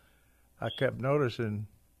spell, I kept noticing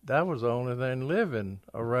that was the only thing living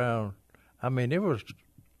around. I mean, it was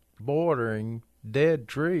bordering dead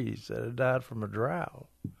trees that had died from a drought.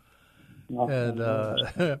 And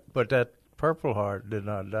but that Purple Heart did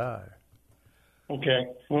not die. Okay,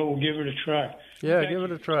 well, we'll give it a try. Yeah, give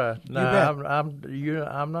it a try. Now,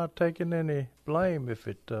 I'm not taking any blame if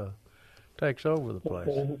it takes over the place.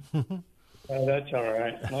 That's all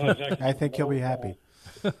right. I think he'll be happy.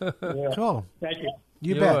 Yeah. Cool. Thank you.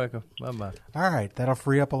 You're bet. welcome. Bye-bye. All right. That'll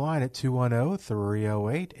free up a line at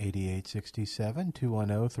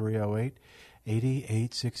 210-308-8867,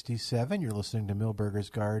 210-308-8867. You're listening to Milberger's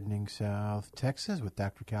Gardening, South Texas with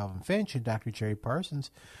Dr. Calvin Finch and Dr. Jerry Parsons.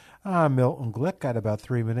 I'm Milton Glueck. Got about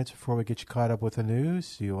 3 minutes before we get you caught up with the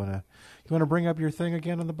news. You want to bring up your thing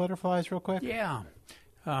again on the butterflies real quick? Yeah.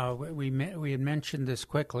 We had mentioned this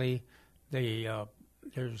quickly.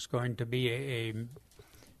 There's going to be a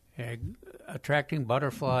attracting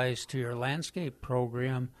butterflies to your landscape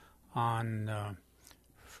program on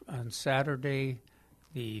Saturday,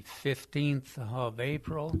 the 15th of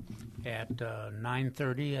April at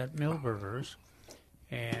 9:30 at Milberger's,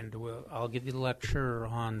 and I'll give you the lecture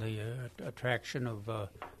on the attraction of the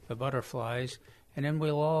butterflies, and then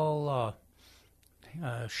we'll all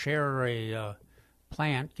share a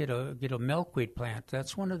plant, get a milkweed plant.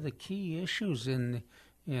 That's one of the key issues in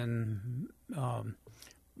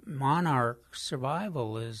monarch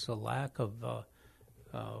survival is the lack of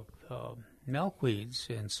milkweeds,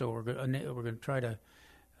 and so we're going to try to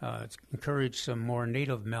encourage some more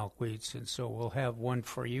native milkweeds, and so we'll have one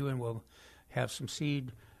for you, and we'll have some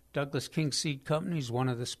seed. Douglas King Seed Company is one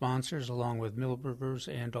of the sponsors, along with Milberger's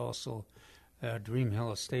and also Dream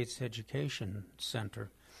Hill Estates Education Center.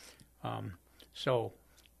 So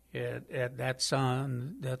that's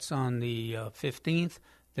on the 15th.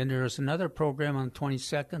 Then there's another program on the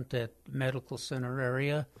 22nd at Medical Center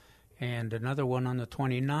area, and another one on the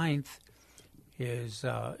 29th is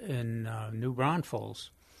in New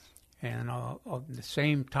Braunfels. And the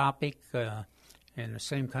same topic and the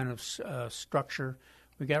same kind of structure.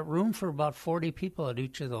 We got room for about 40 people at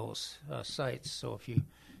each of those sites. So if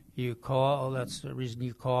you call, that's the reason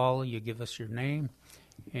you call. You give us your name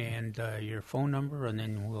and your phone number, and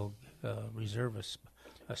then we'll reserve a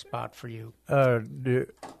spot for you. Good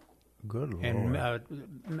Lord. And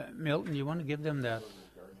Milton, you want to give them that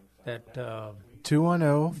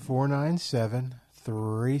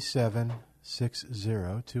 210-497-3760,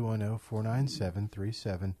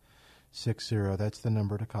 210-497-3760. That's the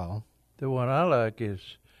number to call. The one I like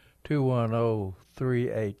is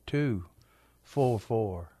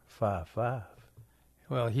 210-382-4455.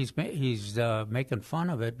 Well, he's making fun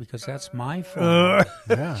of it because that's my phone.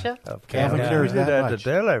 Yeah. Shut up, Calvin cares that much. To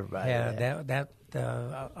tell everybody. Yeah, that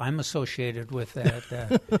I'm associated with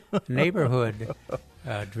that neighborhood,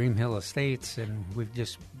 Dream Hill Estates, and we've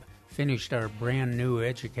just finished our brand new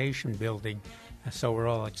education building, so we're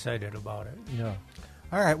all excited about it. Yeah.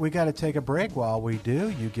 All right, we got to take a break. While we do,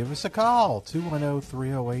 you give us a call,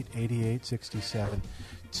 210-308-8867.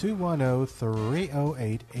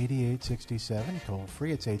 210-308-8867. Toll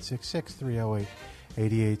free, it's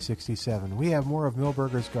 866-308-8867. We have more of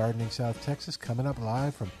Milberger's Gardening South Texas coming up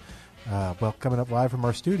live from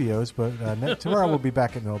our studios, but tomorrow we'll be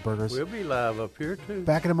back at Milberger's. We'll be live up here, too.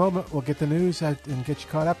 Back in a moment, we'll get the news and get you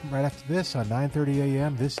caught up right after this on 9:30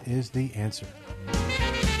 a.m. This is The Answer.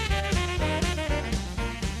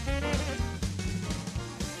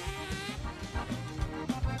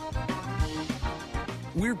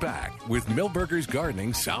 We're back with Milberger's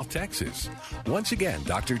Gardening South Texas. Once again,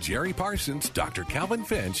 Dr. Jerry Parsons, Dr. Calvin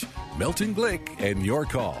Finch, Milton Glueck, and your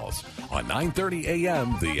calls on 9:30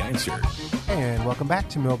 a.m. The Answer. And welcome back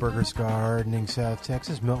to Milberger's Gardening South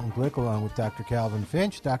Texas. Milton Glueck along with Dr. Calvin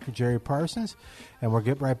Finch, Dr. Jerry Parsons. And we'll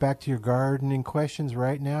get right back to your gardening questions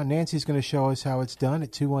right now. Nancy's going to show us how it's done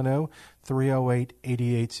at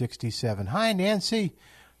 210-308-8867. Hi, Nancy.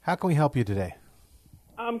 How can we help you today?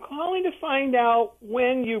 I'm calling to find out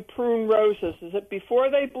when you prune roses. Is it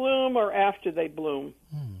before they bloom or after they bloom?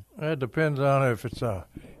 It depends on if it's a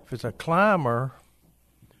climber.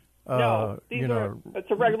 No,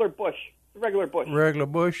 it's a regular bush. Regular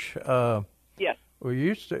bush. Yes. We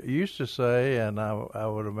used to say, and I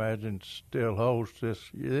would imagine still holds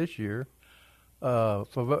this year,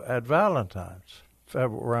 at Valentine's,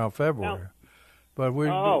 around February. But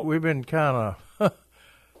we've been kind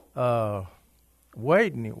of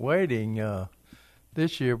waiting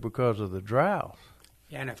this year because of the drought.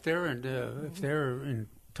 Yeah, and if they're in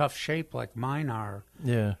tough shape like mine are,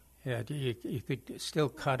 you could still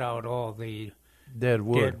cut out all the dead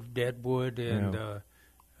wood and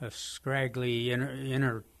scraggly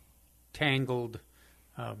intertangled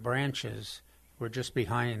branches. We're just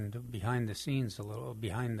behind the scenes a little,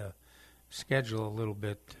 behind the schedule a little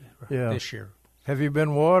bit this year. Have you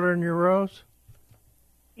been watering your rose?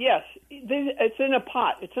 Yes, it's in a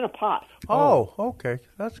pot. Oh, okay,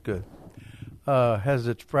 that's good. Has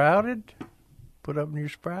it sprouted? put up new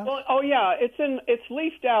sprouts? Well, oh yeah, it's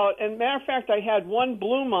leafed out, and matter of fact, I had one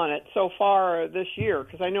bloom on it so far this year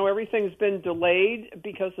because I know everything's been delayed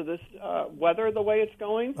because of this weather, the way it's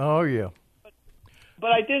going. Oh yeah.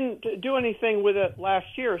 But I didn't do anything with it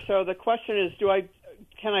last year, so the question is,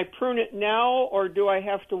 can I prune it now, or do I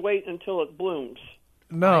have to wait until it blooms?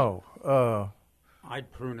 No,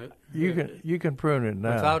 I'd prune it. You can prune it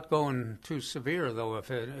now without going too severe, though.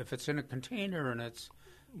 If it's in a container and it's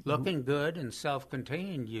looking good and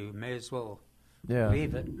self-contained, you may as well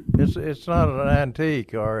leave it. It's not an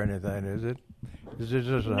antique or anything, is it? Is it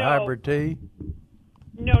just a hybrid tea?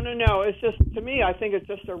 No. It's just, to me, I think it's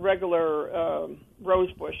just a regular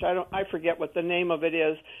rose bush. I forget what the name of it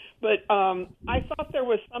is, but I thought there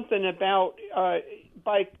was something about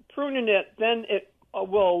by pruning it, then it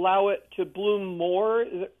will allow it to bloom more.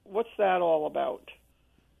 What's that all about?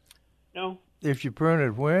 No. If you prune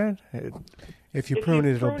it when? If you prune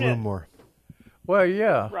it, it'll bloom more. Well,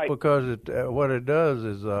 yeah, right. Because what it does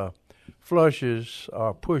is flushes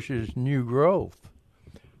or pushes new growth,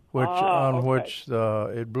 which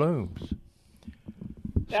it blooms.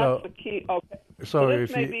 That's the key. Okay. So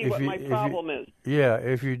this may be what my problem is. Yeah,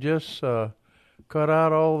 if you just cut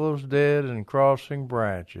out all those dead and crossing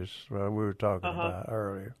branches we were talking about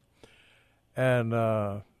earlier, and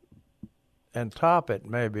top it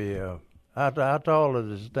maybe. How tall does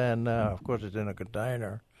it stand now? Of course, it's in a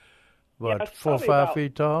container, but 4 or 5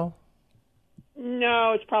 feet tall.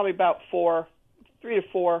 No, it's probably about 3 to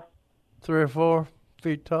 4. 3 or 4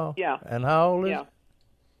 feet tall. Yeah. And how old is it?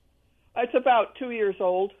 It's about 2 years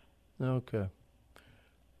old. Okay.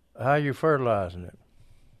 How are you fertilizing it?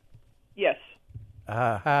 Yes.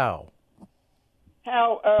 How?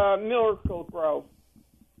 How Miracle Grow.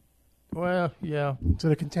 Well, yeah. It's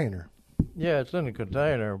in a container. Yeah, it's in a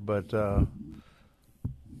container, but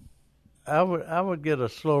I would get a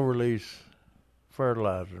slow release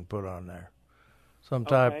fertilizer and put on there, some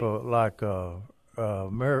type of like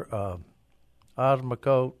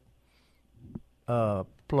Osmocote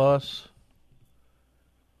Plus,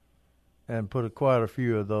 and put quite a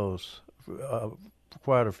few of those,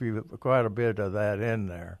 quite a bit of that in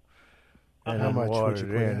there, and then water it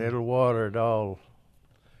in. It'll water it all.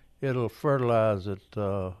 It'll fertilize it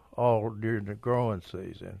all during the growing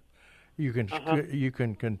season. You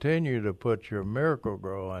can continue to put your Miracle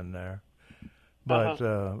Grow in there, but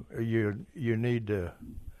you need to.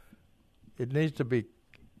 It needs to be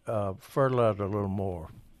fertilized a little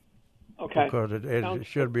more. Okay. Because it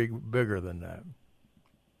should be bigger than that.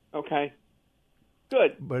 Okay.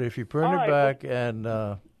 Good. But if you prune it back and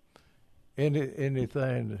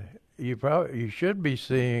anything, you should be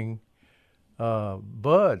seeing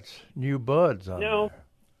new buds on there.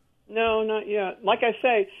 No, not yet. Like I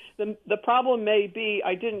say, the problem may be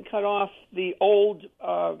I didn't cut off the old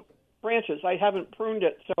branches. I haven't pruned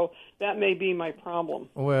it, so that may be my problem.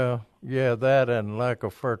 Well, yeah, that and lack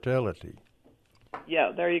of fertility.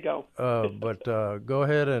 Yeah, there you go. But go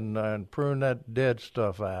ahead and prune that dead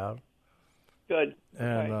stuff out. Good.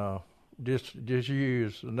 And just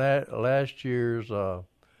use last year's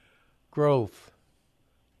growth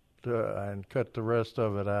and cut the rest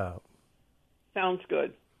of it out. Sounds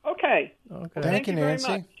good. Okay. Thank you, Nancy.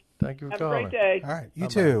 Very much. Thank you for calling. Have a great day. All right, you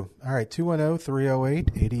too. All right,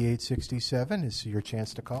 210-308-8867 is your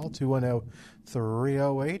chance to call.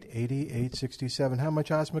 210-308-8867. How much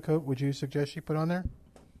Osmocote would you suggest you put on there?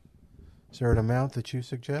 Is there an amount that you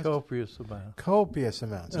suggest? Copious amount. Copious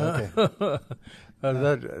amounts. Okay.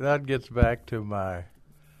 That gets back to my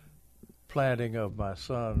planting of my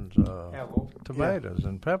son's tomatoes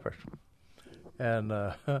and peppers, and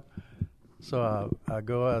so I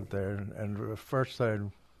go out there, and the first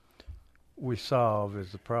thing we solve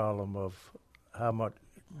is the problem of how much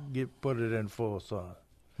put it in full sun.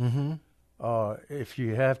 Mm-hmm. If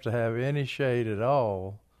you have to have any shade at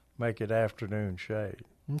all, make it afternoon shade.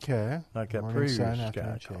 Okay. Like that previous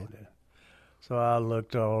guy told it. So I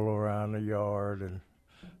looked all around the yard and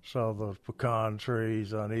saw those pecan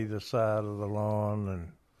trees on either side of the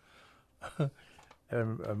lawn,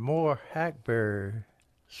 and more hackberry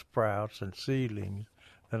sprouts and seedlings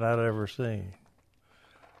than I'd ever seen.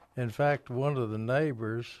 In fact, one of the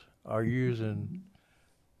neighbors are using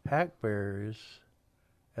hackberries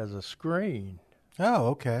as a screen. Oh,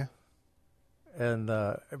 okay. And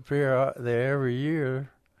every year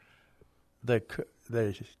they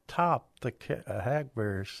top the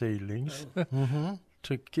hackberry seedlings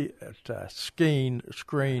to screen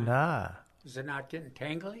high. Is it not getting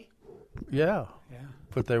tangly? Yeah.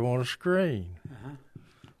 But they want a screen.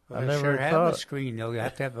 Well, I never have a screen. They'll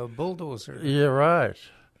have to have a bulldozer. Yeah, right.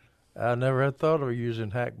 I never had thought of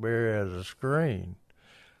using hackberry as a screen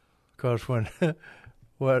Because when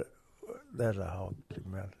there's a hog.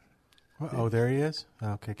 Oh, there he is.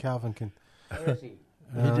 Okay, Calvin can. Where is he?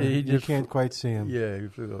 He you can't quite see him. Yeah, he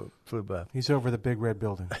flew by. He's over the big red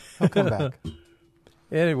building. He'll come back.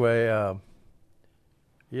 Anyway,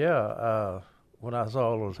 when I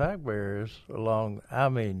saw those hackberries along, I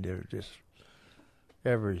mean, they're just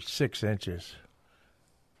every 6 inches.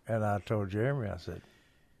 And I told Jeremy, I said,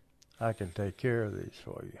 I can take care of these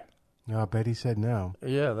for you. No, I bet he said no.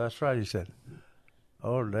 Yeah, that's right. He said,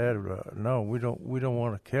 "Oh, Dad, no, we don't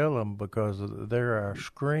want to kill them because they're our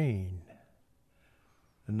screen.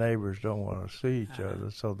 The neighbors don't want to see each other,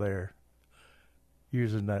 so they're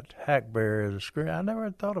using that hackberry as a screen." I never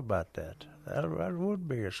thought about that. That would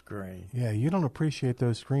be a screen. Yeah, you don't appreciate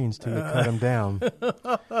those screens till you cut them down.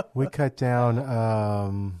 We cut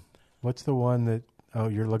down, what's the one that,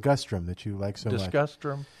 your ligustrum that you like so much?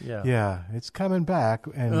 Disgustrum, yeah. Yeah, it's coming back,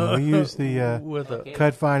 and we use the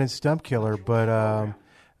cut vine and stump killer, but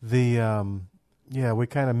we kind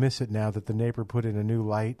of miss it now that the neighbor put in a new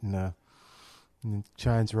light and it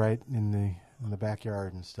shines right in the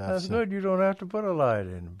backyard and stuff. That's good. You don't have to put a light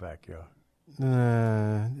in the backyard.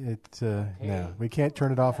 No, we can't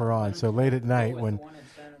turn it off or on. So late at night when.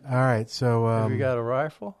 All right, so have you got a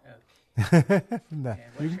rifle? No,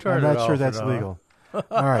 you can turn I'm it not off sure that's legal.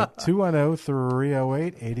 All right,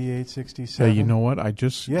 210-308-8867. Hey, you know what? I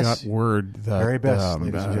just Yes. got word that Very best,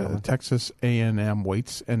 ladies and gentlemen. Texas A&M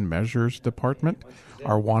Weights and Measures Department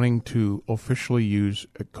are wanting to officially use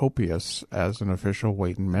Copious as an official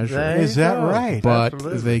weight and measure. Is that right? But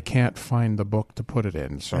Absolutely. they can't find the book to put it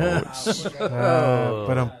in, so it's...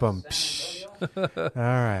 Ba-dum-bum. All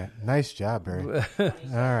right, nice job, Barry. All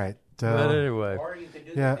right. But anyway,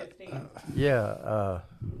 yeah.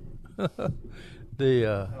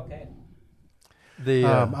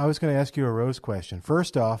 I was going to ask you a Rose question.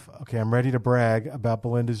 First off, okay, I'm ready to brag about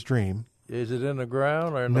Belinda's dream. is it in the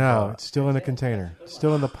ground or in the No, pot? it's still in a container.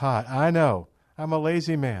 Still in the pot. I know. I'm a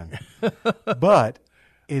lazy man. But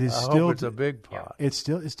it is I still hope it's a big pot. It's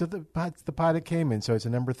still the pot it came in, so it's a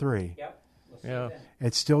number 3. Yep. Yeah,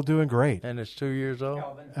 It's still doing great. and it's 2 years old.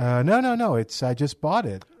 No. I just bought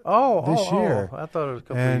it. This year. I thought it was a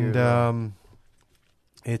couple of years old.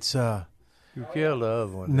 It's You killed the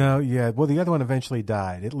other one. no, yeah. Well, the other one eventually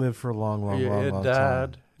died. It lived for a long It time.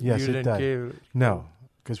 died. Yes, you it didn't died. kill it. No,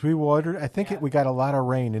 because we watered. I think we got a lot of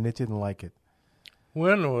rain and it didn't like it.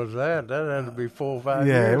 When was that? That had to be 4 or 5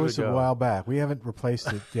 years Yeah, ago. it was a while back. We haven't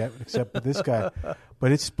replaced it yet, except for this guy.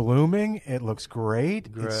 But it's blooming. It looks great.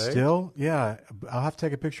 It's Great. still, I'll have to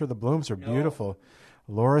take a picture of the blooms. Are beautiful.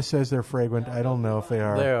 Laura says they're fragrant. I don't know if they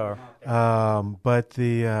are. They are. But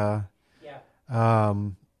the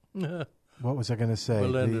what was I going to say?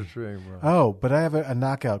 Belinda's dream, right? Oh, but I have a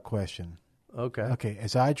knockout question. Okay. Okay,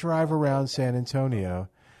 as I drive around San Antonio,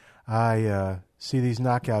 I see these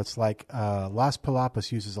knockouts. Like Las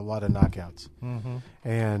Palapas uses a lot of knockouts,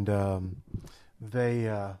 and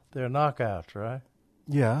they're knockouts, right?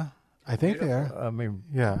 Yeah, I think they are. I mean,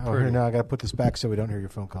 yeah. Oh, pretty. here now I got to put this back so we don't hear your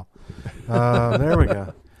phone call. There we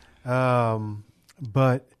go.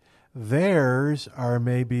 But theirs are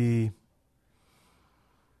maybe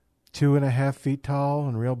 2.5 feet tall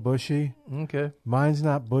and real bushy. Okay. Mine's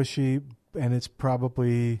not bushy, and it's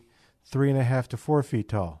probably 3.5 to 4 feet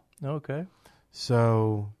tall. Okay.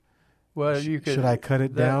 So, Well, you could. should I cut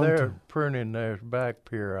it down? They're pruning theirs back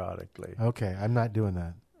periodically. Okay, I'm not doing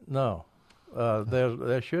that. No,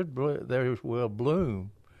 they should. They will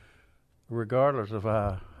bloom, regardless of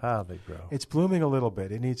how high they grow. It's blooming a little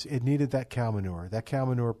bit. It needed that cow manure. That cow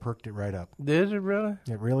manure perked it right up. Did it really?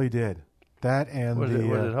 It really did. That and Was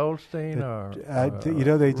the it Holstein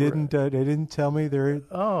they didn't tell me there.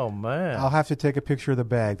 Oh man! I'll have to take a picture of the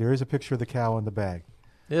bag. There is a picture of the cow in the bag.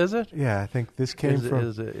 Is it? Yeah, I think this came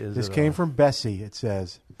from Bessie. It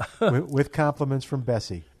says with compliments from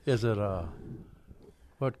Bessie. Is it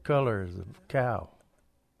what color is the cow?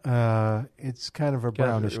 It's kind of a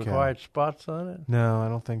brownish cow. White spots on it? No, I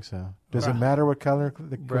don't think so. Does it matter what color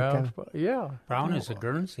the Brown cow? spot? Yeah. Brown is a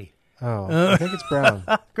Guernsey. Oh, I think it's brown.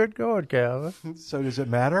 Good going, Calvin. So does it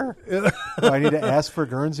matter? Do I need to ask for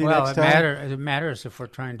Guernsey next time? It matters if we're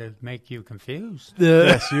trying to make you confused.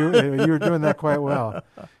 Yes, you were doing that quite well.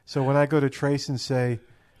 So when I go to Trace and say,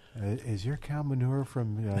 "Is your cow manure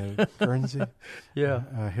from Guernsey?" Yeah.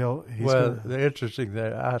 The interesting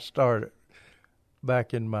that I started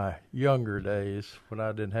back in my younger days when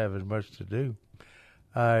I didn't have as much to do.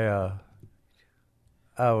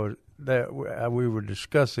 We were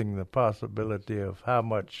discussing the possibility of how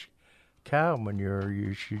much cow manure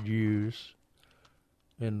you should use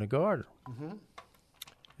in the garden. Mm-hmm.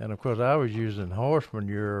 And, of course, I was using horse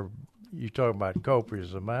manure you talk about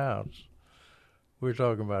copious amounts. We're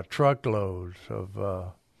talking about truckloads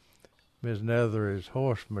of Miss Nethery's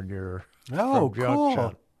horse manure. Oh, from Junction,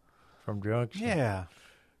 cool. From Junction. Yeah.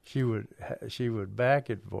 She would bag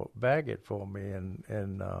it for me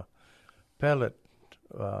in pellet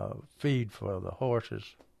feed for the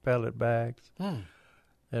horses, pellet bags. And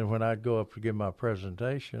when I'd go up to give my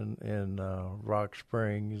presentation in Rock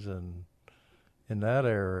Springs and in that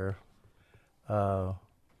area,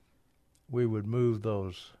 we would move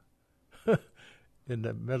those in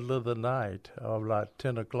the middle of the night, about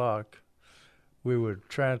 10 o'clock. We would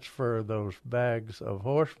transfer those bags of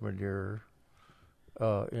horse manure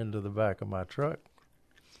into the back of my truck,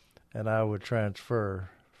 and I would transfer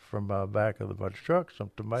from my back of my truck some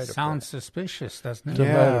tomato. Sounds suspicious, doesn't it?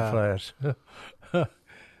 Tomato plants.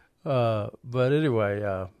 But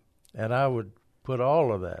anyway, and I would put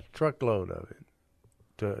all of that, truckload of it,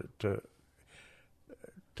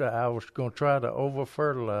 I was going to try to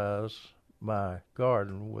over-fertilize my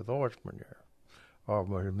garden with horse manure or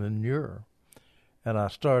manure. And I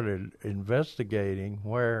started investigating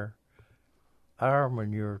where our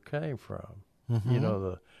manure came from. Mm-hmm. You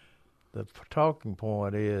know, the talking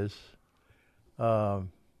point is you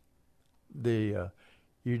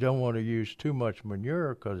don't want to use too much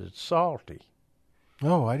manure because it's salty.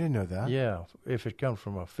 Oh, I didn't know that. Yeah, if it comes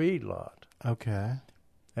from a feedlot. Okay.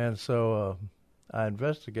 And so I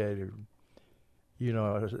investigated. You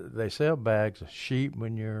know, they sell bags of sheep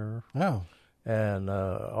manure. Oh. And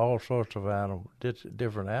all sorts of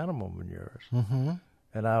different animal manures. Mm-hmm.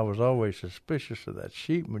 And I was always suspicious of that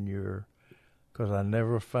sheep manure because I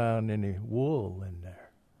never found any wool in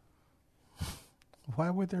there.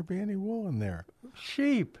 Why would there be any wool in there?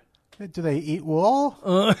 Sheep. Do they eat wool?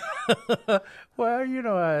 Well, you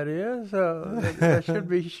know how it is. There should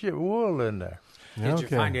be wool in there. Did you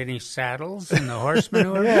find any saddles in the horse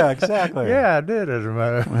manure? Yeah, exactly. Yeah, I did, as a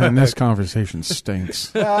matter of fact. And this conversation stinks.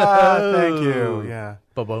 Thank you. Yeah.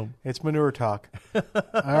 Ba-boom. It's manure talk. All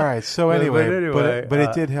right. So anyway, but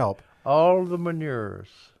it did help. All the manures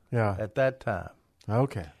at that time.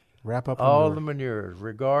 Okay. Wrap up. All the manures,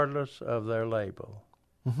 regardless of their label,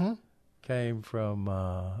 came from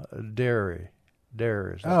dairies.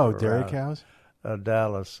 Oh, dairy cows?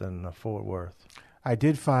 Dallas and Fort Worth. I've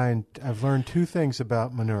learned two things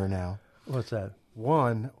about manure now. What's that?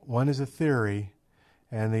 One is a theory,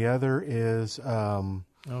 and the other is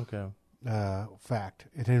fact.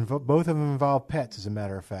 Both of them involve pets, as a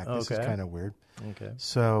matter of fact. This is kind of weird. Okay.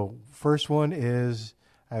 So first one is,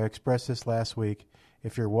 I expressed this last week,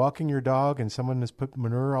 if you're walking your dog and someone has put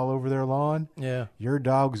manure all over their lawn, your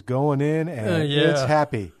dog's going in and it's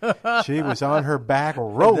happy. She was on her back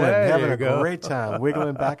rolling, having a great time,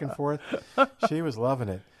 wiggling back and forth. She was loving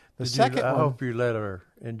it. I hope you let her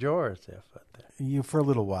enjoy herself out there. For a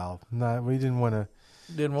little while. No, we didn't want to.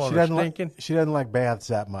 Didn't want her stinking? She doesn't like baths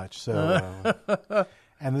that much. So,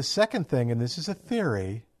 and the second thing, and this is a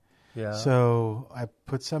theory. Yeah. So I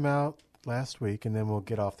put some out last week, and then we'll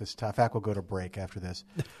get off this topic. In fact, we'll go to break after this,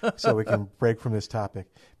 so we can break from this topic.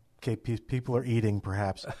 Okay, people are eating,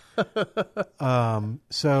 perhaps.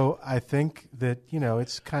 So I think that,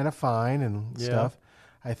 it's kind of fine and stuff.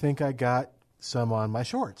 I think I got some on my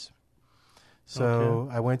shorts. So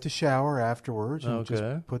I went to shower afterwards and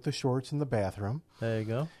just put the shorts in the bathroom. There you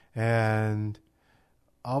go. And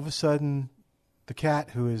all of a sudden, the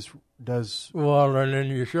cat who does wallowing in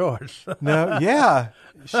your shorts.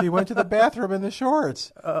 She went to the bathroom in the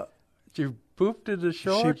shorts. She pooped in the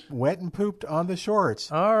shorts? She went and pooped on the shorts.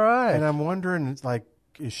 All right. And I'm wondering,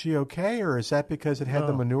 is she okay, or is that because it had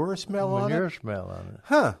the manure smell on it? Manure smell on it.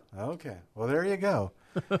 Huh. Okay. Well, there you go.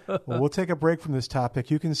 Well, we'll take a break from this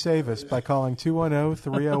topic. You can save us by calling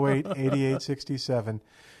 210-308-8867.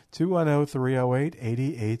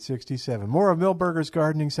 210-308-8867. More of Milberger's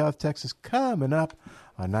Gardening South Texas coming up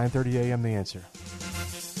on 9:30 a.m. The Answer.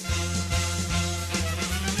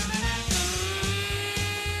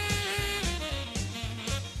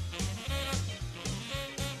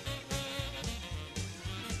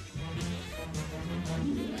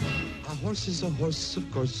 A horse is a horse,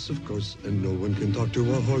 of course, and no one can talk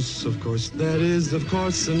to a horse, of course. That is, of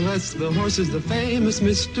course, unless the horse is the famous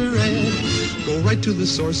Mr. Ed. Go right to the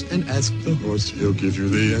source and ask the horse. He'll give you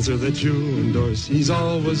the answer that you endorse. He's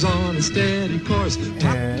always on a steady course.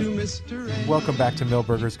 Talk to Mr. Ed. Welcome back to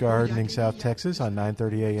Milberger's Gardening South Texas on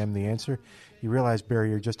 9:30 a.m. The Answer. You realize,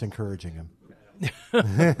 Barry, you're just encouraging him.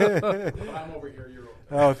 I'm over here. You're over.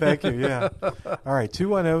 Oh, thank you. Yeah. All right.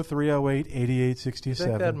 210-308-8867. You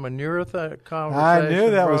think that manure conversation? I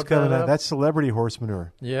knew that was coming up. That's celebrity horse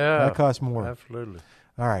manure. Yeah. That costs more. Absolutely.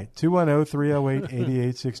 All right,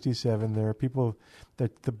 210-308-8867. There are people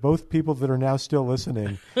both people that are now still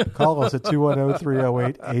listening. Call us at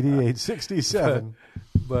 210-308-8867.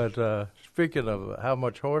 But speaking of how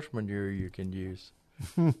much horse manure you can use,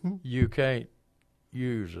 you can't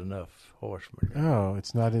use enough horse manure. Oh,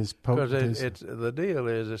 it's not as potent. Because it's the deal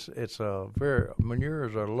is it's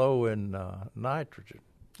manures are low in nitrogen.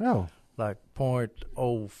 Oh, like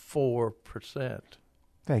 0.04%.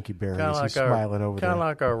 Thank you, Barry. Kinda He's smiling over there. Kind of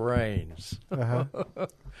like our rains. Uh-huh.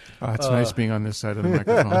 Oh, it's nice being on this side of the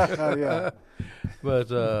microphone. Oh, yeah. But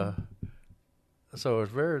so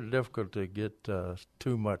it's very difficult to get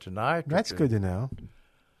too much nitrogen. That's good to know.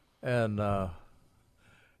 And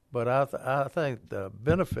but I think the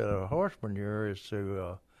benefit of horse manure is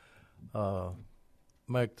to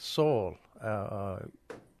make the soil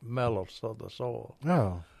mellow, so the soil.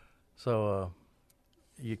 Oh. So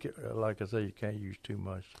you can, like I say, you can't use too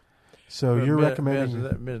much. So but you're recommending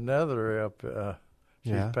Ms. Nethery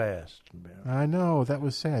she's passed. I know, that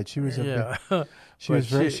was sad. She was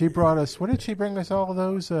she she brought us. What did she bring us? All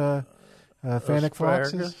those fennec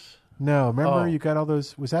foxes? No, remember you got all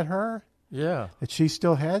those. Was that her? Yeah. That she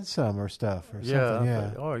still had some or stuff or something.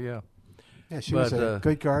 Yeah. Oh yeah. Yeah, she was a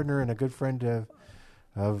good gardener and a good friend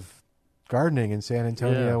of gardening in San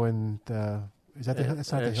Antonio. And is that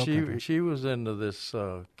that's not the hill country. She was into this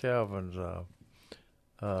Calvin's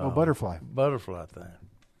butterfly thing.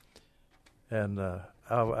 And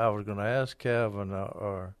I was going to ask Calvin,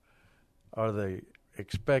 are they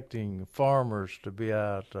expecting farmers to be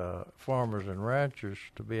out, farmers and ranchers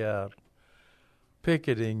to be out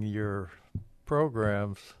picketing your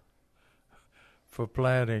programs for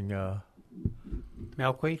planting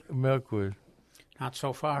milkweed? Milkweed. Not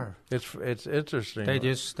so far. It's interesting. They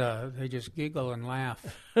just giggle and laugh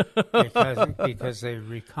because they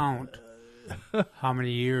recount how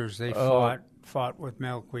many years they fought with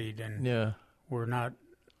milkweed and were not.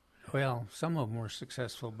 Well, some of them were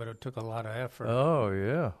successful, but it took a lot of effort. Oh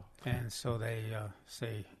yeah. And so they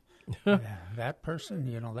say, that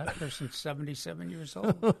person's 77 years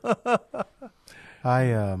old.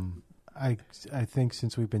 I think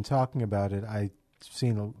since we've been talking about it, I've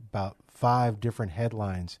seen about 5 different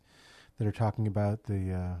headlines that are talking about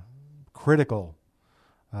the critical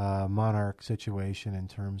monarch situation in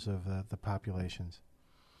terms of the populations.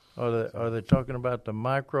 Are they talking about the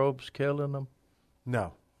microbes killing them?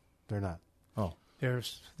 No, they're not. Oh,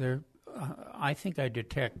 I think I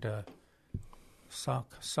detect a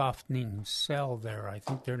softening cell there. I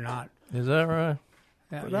think they're not. Is that right?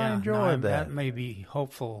 But I enjoyed that. That may be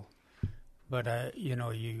hopeful, but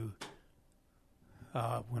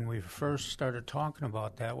when we first started talking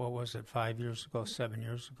about that, what was it, 5 years ago, 7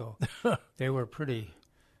 years ago, they were pretty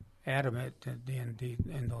adamant,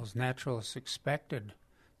 and those naturalists expected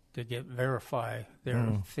to verify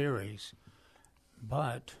their theories.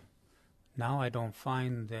 But now I don't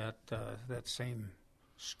find that same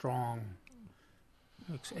strong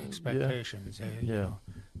expectations.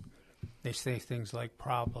 They say things like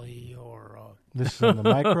probably or this is on the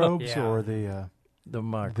microbes or the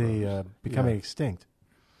microbes becoming extinct.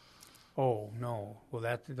 Oh no! Well,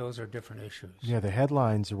 those are different issues. Yeah, the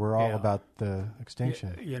headlines were all about the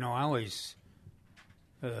extinction. I always,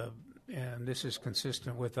 and this is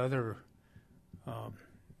consistent with other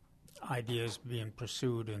ideas being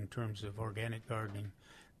pursued in terms of organic gardening.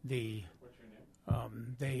 They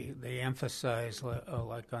emphasize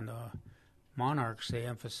like on the monarchs, they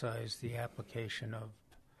emphasize the application of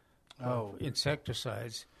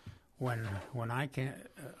insecticides. When I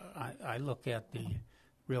look at the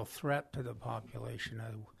real threat to the population,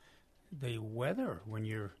 the weather. When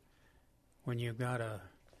you got a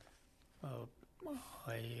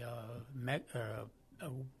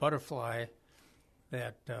butterfly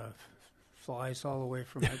that flies all the way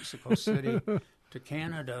from Mexico City to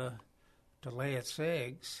Canada to lay its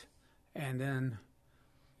eggs, and then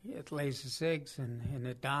it lays its eggs and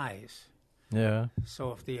it dies. Yeah.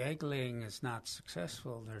 So if the egg laying is not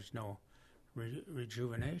successful, there's no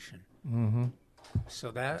rejuvenation. Mm-hmm. So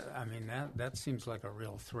that seems like a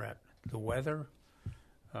real threat. The weather.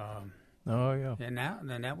 Oh yeah. And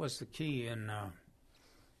that was the key in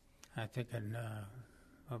I think in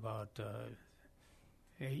about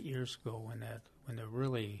 8 years ago when the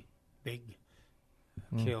really big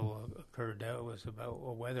kill occurred. That was about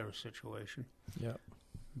a weather situation. Yeah.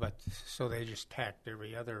 But so they just tacked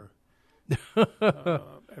every other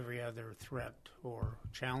threat or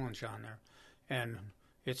challenge on there, and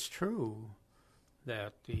it's true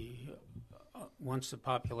that once the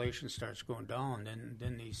population starts going down,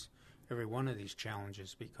 then every one of these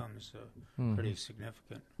challenges becomes pretty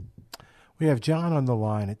significant. We have John on the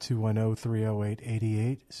line at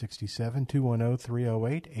 210-308-8867,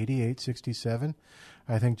 210-308-8867.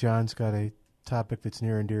 I think John's got a topic that's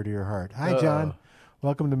near and dear to your heart. Hi, John.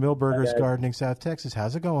 Welcome to Milberger's Gardening, South Texas.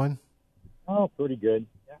 How's it going? Oh, pretty good.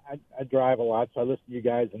 I drive a lot, so I listen to you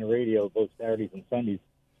guys on the radio both Saturdays and Sundays.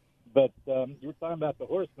 But you were talking about the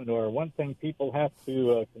horse manure. One thing people have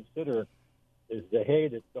to consider is the hay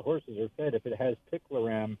that the horses are fed. If it has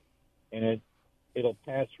picloram in it, it'll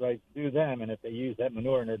pass right through them, and if they use that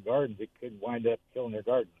manure in their gardens, it could wind up killing their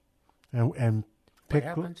garden. And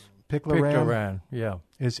picloram, yeah,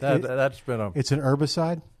 that's been it's an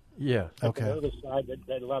herbicide. Yeah, okay. It's an herbicide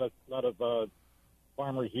that a lot of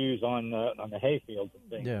farmers use on the hay fields and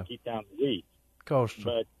things to keep down the weeds. Coastal.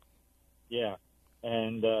 But yeah,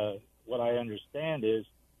 and what I understand is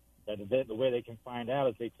that the way they can find out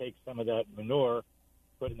is they take some of that manure,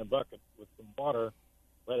 put it in a bucket with some water,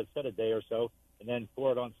 let it set a day or so, and then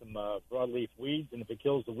pour it on some broadleaf weeds. And if it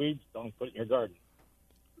kills the weeds, don't put it in your garden.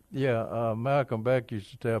 Yeah, Malcolm Beck used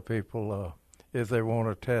to tell people if they want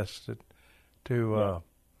to test it to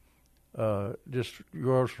just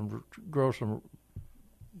grow some,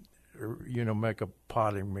 make a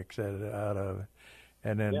potting mix out of it,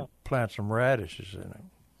 and then plant some radishes in it.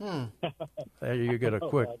 You get a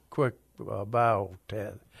quick bio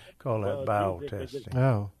test. Call that bio testing.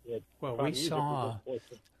 Oh, well, we saw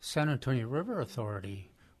San Antonio River Authority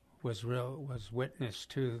was witness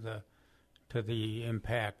to the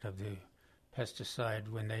impact of the pesticide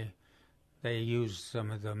when they used some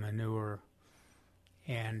of the manure,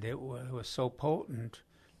 and it was so potent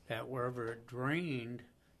that wherever it drained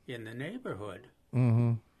in the neighborhood,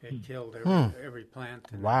 it killed every plant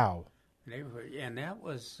in the neighborhood. And that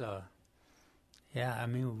was,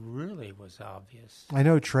 really was obvious. I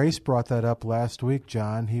know Trace brought that up last week,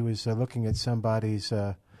 John. He was looking at somebody's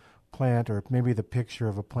plant, or maybe the picture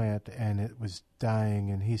of a plant, and it was dying,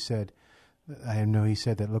 and he said, he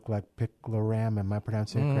said that looked like picloram. Am I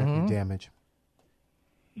pronouncing it correctly? Damage.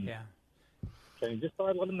 Yeah. Okay, just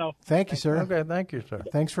thought I'd let him know. Thank you, sir. Okay, thank you, sir.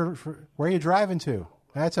 Thanks for where are you driving to?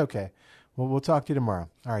 That's okay. Well, we'll talk to you tomorrow.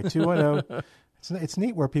 All right, 210. It's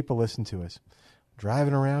neat where people listen to us.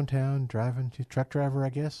 Driving around town, truck driver, I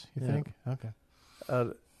guess, you think? Okay.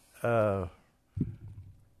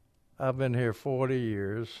 I've been here 40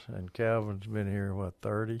 years, and Calvin's been here,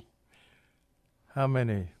 30? How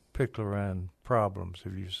many picloram problems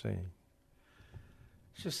have you seen?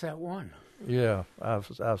 It's just that one. Yeah,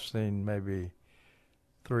 I've seen maybe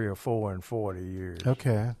 3 or 4 in 40 years.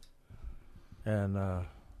 Okay. And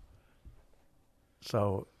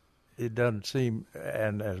so it doesn't seem,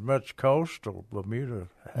 and as much coastal Bermuda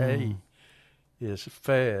hay is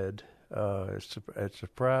fed, it's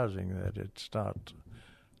surprising that it's not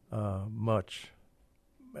much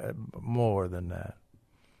more than that.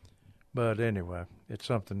 But anyway, it's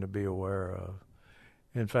something to be aware of.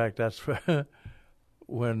 In fact, that's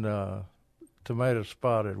when tomato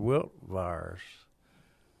spotted wilt virus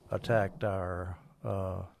attacked our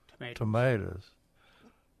tomatoes.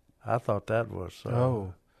 I thought that was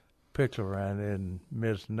picloram in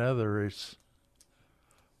Miss Nethery's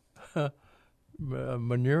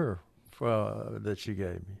manure that she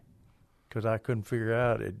gave me, because I couldn't figure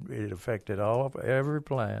out it affected every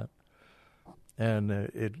plant, and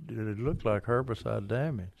it looked like herbicide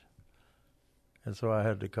damage. And so I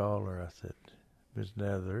had to call her. I said, Miss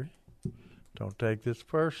Nethery, don't take this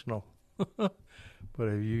personal, but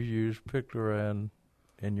have you used picloram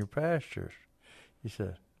in your pastures? He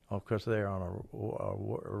said, because they're on a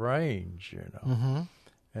range,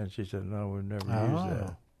 And she said, no, we've never used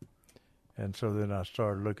that. And so then I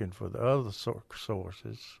started looking for the other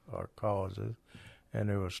sources or causes, and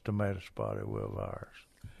it was tomato spotted wilt virus.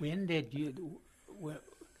 When did you?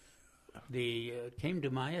 Came to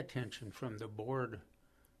my attention from the board.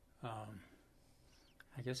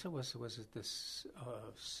 I guess it was it this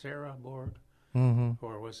Sarah board,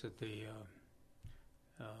 or was it the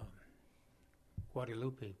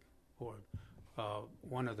Guadalupe board?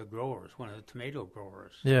 One of the tomato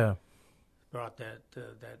growers. Yeah. Brought that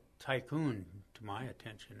tycoon to my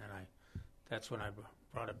attention, and that's when I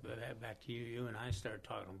brought it back to you. You and I started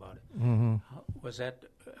talking about it. Was that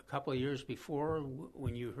a couple of years before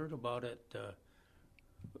when you heard about it?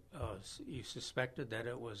 You suspected that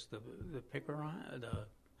it was the picaron,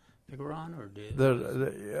 or did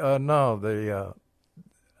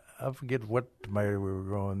I forget what tomato we were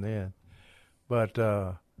growing then, but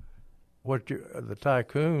the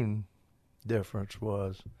tycoon difference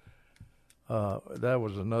was. That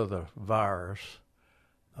was another virus,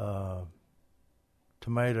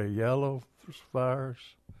 tomato yellow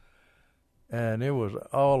virus, and it was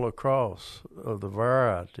all across of the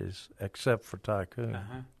varieties except for Tycoon.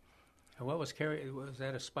 And what was Carrie? Was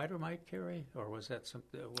that a spider mite, Carrie, or was that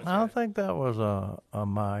something? I think that was a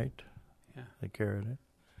mite. Yeah, that carried it.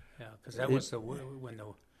 Yeah, because that was when the.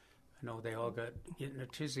 I know they all got getting a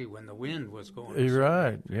tizzy when the wind was going. You're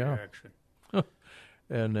right. Yeah. Direction.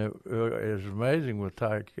 And it was amazing with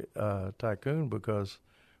Tycoon because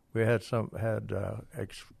we had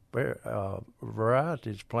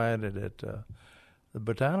varieties planted at the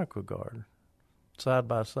botanical garden, side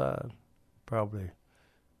by side, probably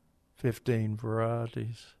 15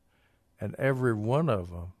 varieties, and every one of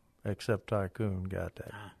them except Tycoon got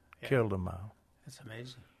that, killed them out. That's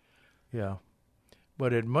amazing. Yeah,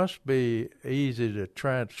 but it must be easy to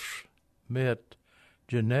transmit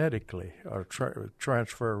genetically or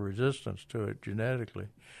transfer resistance to it genetically,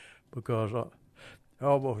 because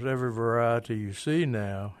almost every variety you see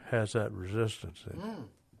now has that resistance in it.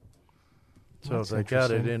 So they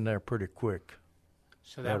got it in there pretty quick.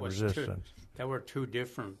 So that was resistance. That were two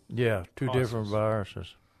different. Yeah, two causes. different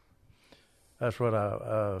viruses. That's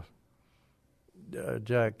what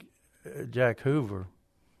Jack Hoover,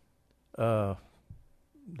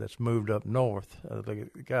 that's moved up north, the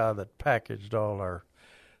guy that packaged all our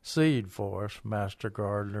seed for us, Master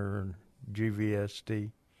Gardener and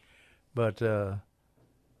GVSD, but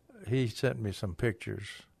he sent me some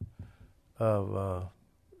pictures of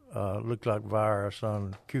looked like virus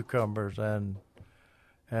on cucumbers and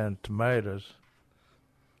tomatoes.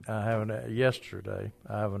 Yesterday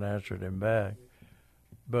I haven't answered him back,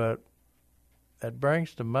 but it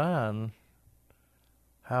brings to mind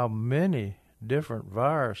how many different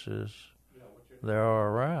viruses there are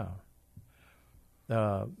around.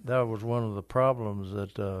 That was one of the problems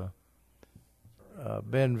that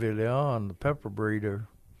Ben Villion, the pepper breeder,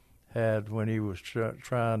 had when he was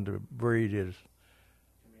trying to breed his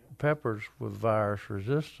peppers with virus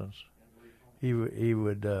resistance. He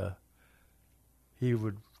would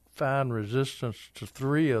find resistance to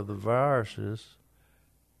 3 of the viruses,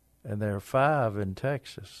 and there are 5 in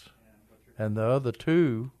Texas, and the other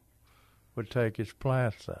 2 would take his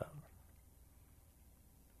plants out,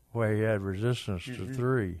 where he had resistance to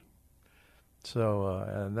 3. So,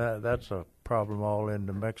 and that's a problem all in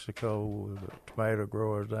New Mexico with the tomato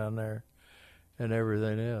growers down there and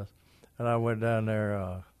everything else. And I went down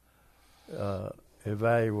there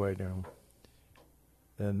evaluating them,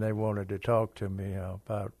 and they wanted to talk to me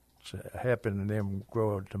about helping them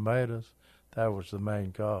grow tomatoes. That was the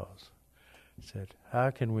main cause. I said,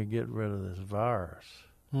 how can we get rid of this virus?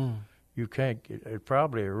 You can't. It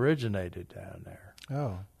probably originated down there.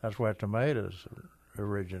 Oh. That's where tomatoes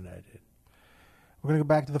originated. We're going to go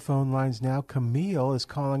back to the phone lines now. Camille is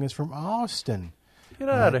calling us from Austin. Get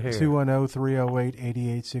out of here.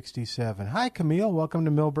 210-308-8867. Hi, Camille. Welcome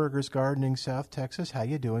to Milberger's Gardening, South Texas. How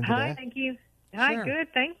you doing today? Hi, thank you. Hi, Sure.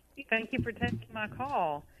 good. Thank you for taking my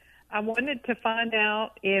call. I wanted to find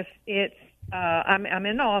out if it's I'm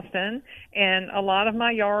in Austin, and a lot of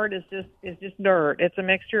my yard is just dirt. It's a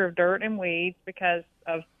mixture of dirt and weeds because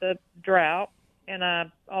of the drought, and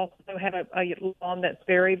I also have a lawn that's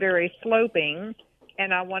very, very sloping,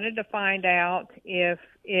 and I wanted to find out if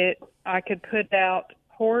I could put out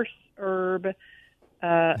horse herb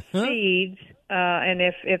seeds, and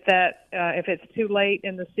if it's too late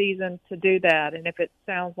in the season to do that, and if it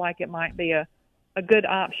sounds like it might be a good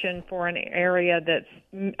option for an area that's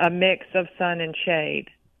a mix of sun and shade.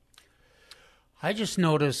 I just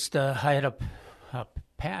noticed I had a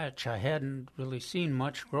patch. I hadn't really seen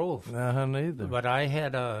much growth. Neither. But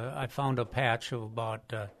I found a patch of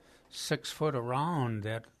about 6 foot around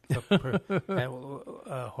that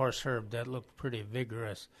horse herb that looked pretty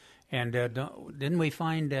vigorous. And didn't we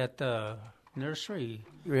find at the nursery?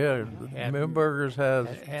 Yeah, Milberger's has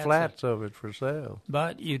flats of it for sale.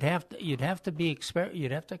 But you'd have to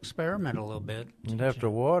experiment a little bit. You'd have to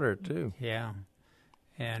water it too. Yeah,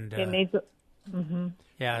 and it needs.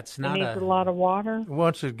 Yeah, it's it not needs a lot of water.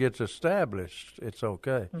 Once it gets established, it's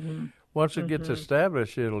okay. Once it gets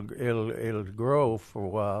established, it'll grow for a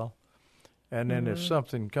while, and then if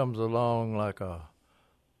something comes along like a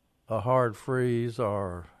hard freeze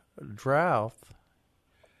or drought,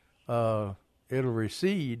 it'll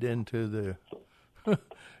recede into the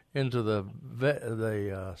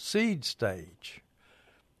seed stage.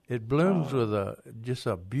 It blooms with just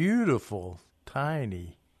a beautiful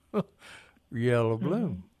tiny yellow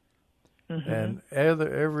bloom, and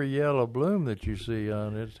every yellow bloom that you see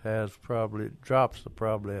on it drops to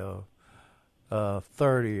probably a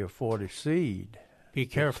 30 or 40 seed. Be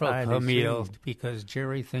careful, Camille, because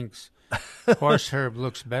Jerry thinks horse herb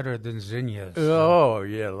looks better than zinnias. Oh,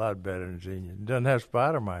 yeah, a lot better than zinnias. It doesn't have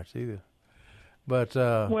spider mites either. But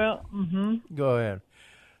go ahead.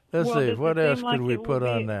 Let's Well, see. does What it else seem could like we it put would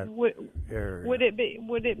on be- that area? Would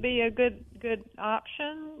it be a good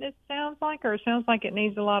option? It sounds like, or it sounds like it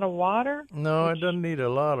needs a lot of water. No, it doesn't need a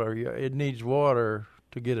lot of. It needs water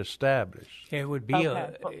to get established. It would be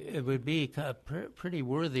a pretty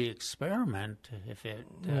worthy experiment if it.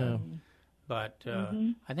 But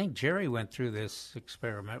I think Jerry went through this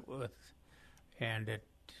experiment and it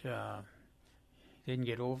didn't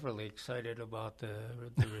get overly excited about the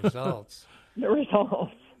results. The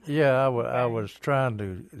results. Yeah, I was trying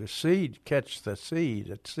to catch the seed.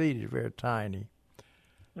 That seed is very tiny.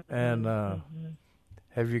 And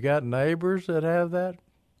have you got neighbors that have that?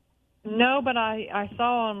 No, but I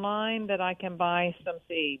saw online that I can buy some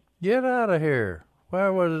seeds. Get out of here!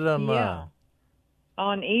 Where was it online? Yeah,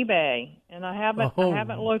 on eBay, and I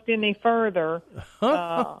haven't looked any further.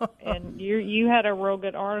 And you had a real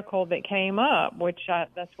good article that came up,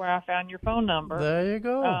 that's where I found your phone number. There you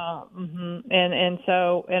go. And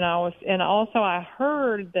also I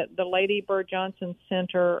heard that the Lady Bird Johnson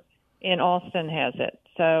Center in Austin has it.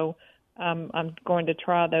 So I'm going to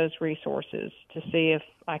try those resources to see if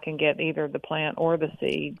I can get either the plant or the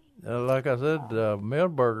seeds. Like I said,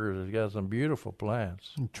 Milberger's has got some beautiful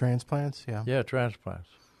plants. Transplants, yeah. Yeah, transplants.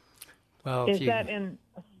 Well, is that in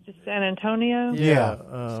San Antonio? Yeah,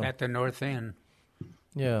 it's at the north end.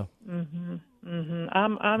 Yeah. I'm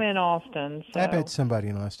in Austin. So. I bet somebody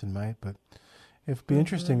in Austin might, but it'd be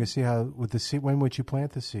interesting to see how with the seed. When would you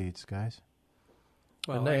plant the seeds, guys?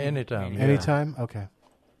 Well, anytime. Yeah. Anytime. Okay.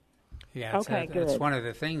 Yeah, it's one of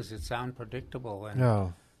the things that's unpredictable,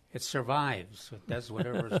 and it survives. It does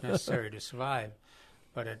whatever is necessary to survive,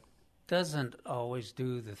 but it doesn't always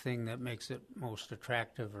do the thing that makes it most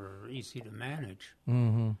attractive or easy to manage.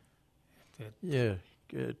 Mm-hmm.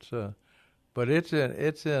 It's but it's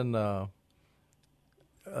in not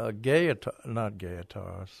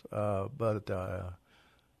Gaietars, but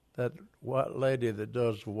that lady that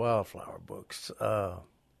does wildflower books.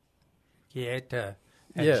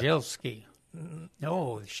 Agilski.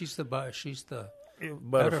 No, she's the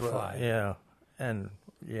butterfly. Yeah,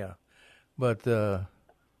 but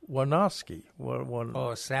Wanoski.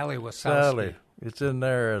 Sally Wasowski. Sally. It's in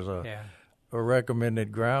there as a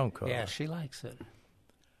recommended ground cover. Yeah, she likes it.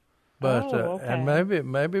 But and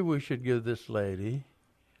maybe we should give this lady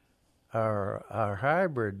our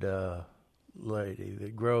hybrid lady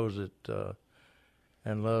that grows it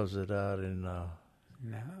and loves it out in.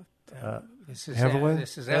 This is Evelyn.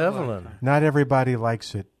 This is Evelyn. Not everybody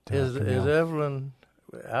likes it. Is Evelyn?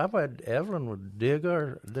 I bet Evelyn would dig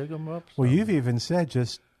them up. Well, you've even said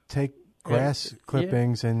just take grass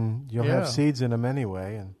clippings and you'll have seeds in them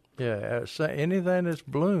anyway. And so anything that's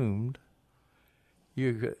bloomed,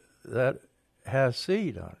 that has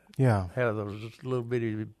seed on it. Yeah, have those little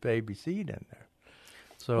bitty baby seed in there.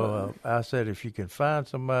 So I said, if you can find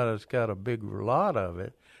somebody that's got a big lot of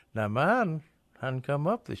it. Now mine hadn't come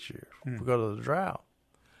up this year because of the drought,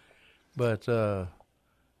 but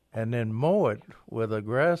and then mow it with a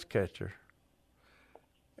grass catcher,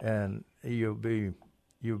 and you'll be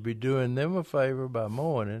doing them a favor by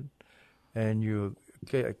mowing it, and you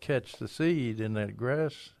catch the seed in that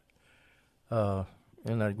grass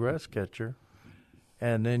catcher,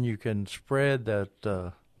 and then you can spread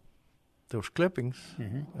that those clippings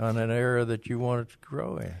on an area that you want it to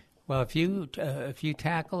grow in. Well, if you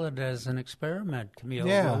tackle it as an experiment, Camille,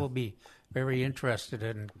 we'll be very interested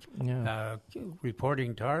in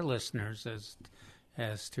reporting to our listeners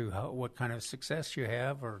as to what kind of success you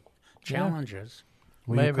have or challenges.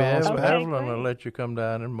 Maybe Evelyn will let you come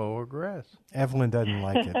down and mow her grass. Evelyn doesn't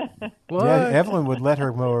like it. What? Yeah, Evelyn would let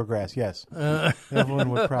her mow her grass. Yes,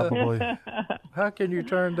 Evelyn would probably. How can you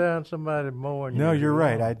turn down somebody mowing? No, you're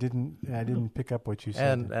right. I didn't pick up what you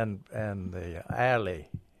said. And the alley.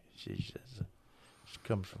 She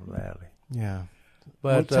comes from the alley. Yeah.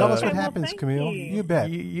 But tell us what happens, Camille. You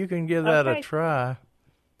bet. You can give that a try.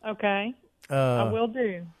 Okay. I will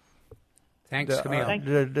do. Thanks, Camille. Thank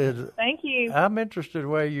you. I'm interested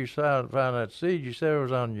where you found that seed. You said it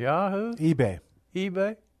was on Yahoo? eBay?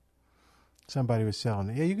 Somebody was selling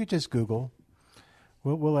it. Yeah, you could just Google.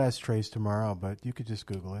 We'll ask Trace tomorrow, but you could just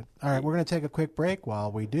Google it. All right, we're going to take a quick break.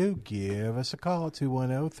 While we do, give us a call at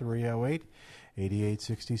 210-308-8867,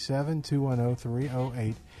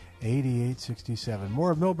 210-308-8867.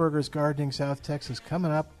 More of Milberger's Gardening South Texas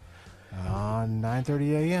coming up on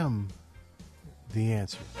 9:30 a.m. The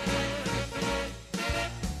Answer.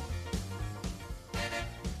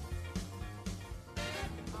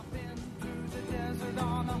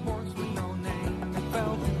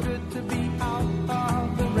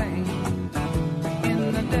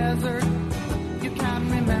 In the desert, you can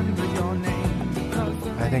remember your name.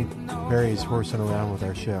 think Barry's horsing around with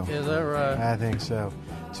our show. Is that right? I think so.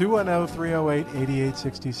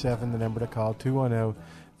 210-308-8867, the number to call.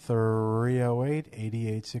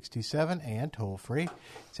 210-308-8867, and toll free.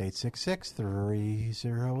 It's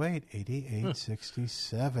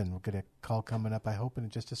 866-308-8867. We'll get a call coming up, I hope, in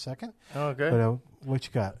just a second. Okay. But what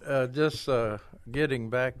you got? Just getting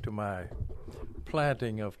back to my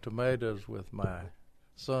planting of tomatoes with my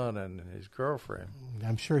son and his girlfriend.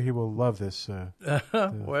 I'm sure he will love this.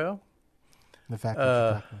 Well, the fact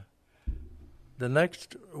that the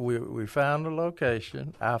next we found a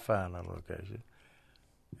location. I found a location,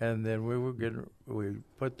 and then we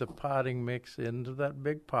put the potting mix into that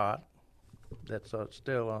big pot that's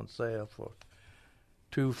still on sale for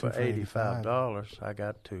 $2 for $85. I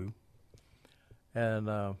got 2,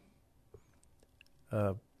 and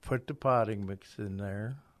put the potting mix in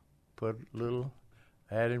there.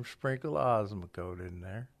 Had him sprinkle Osmocote in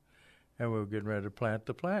there, and we were getting ready to plant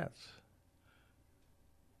the plants.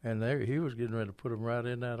 And he was getting ready to put them right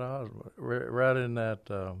in that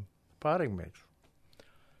potting mix,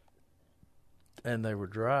 and they were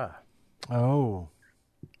dry. Oh,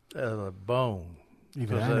 as a bone.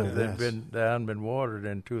 Because they hadn't been watered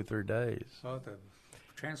in 2 or 3 days. Oh, the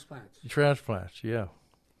transplants. Transplants, yeah.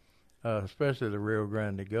 Especially the Rio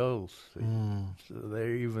Grande Golds. So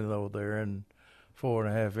even though they're in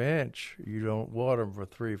 4.5 inch, you don't water them for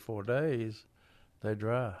 3 or 4 days, they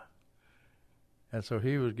dry. And so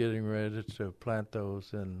he was getting ready to plant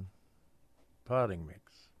those in potting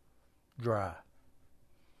mix, dry.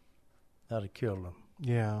 That'd have killed them.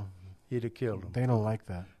 Yeah. He'd have killed them. They don't like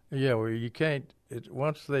that. Yeah, well, you can't,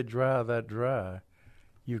 once they dry that dry,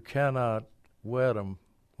 you cannot wet them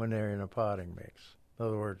when they're in a potting mix. In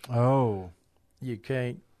other words, you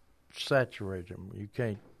can't saturate them. You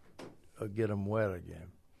can't get them wet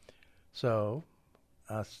again. So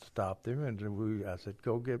I stopped him, and I said,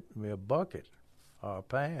 go get me a bucket or a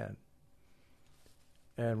pan.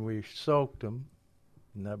 And we soaked them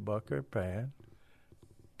in that bucket or pan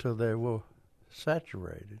till they were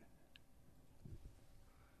saturated.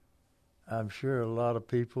 I'm sure a lot of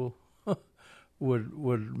people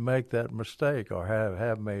would make that mistake or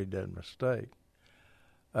have made that mistake.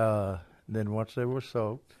 Then once they were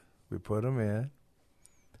soaked, we put them in.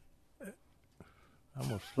 I'm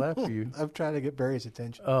going to slap you. I'm trying to get Barry's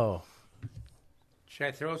attention. Oh. Should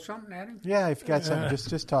I throw something at him? Yeah, if you got something,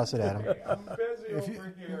 just toss it at him. I'm busy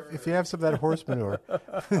over here. If you have some of that horse manure.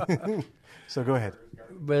 So go ahead.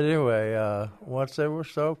 But anyway, once they were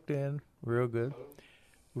soaked in real good,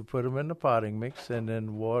 we put them in the potting mix and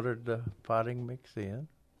then watered the potting mix in.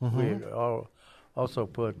 Mm-hmm. We also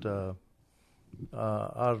put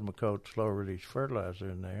Osmocote slow-release fertilizer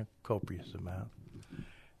in there, copious amount.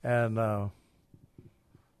 And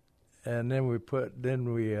then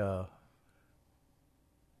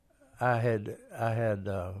I had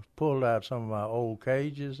pulled out some of my old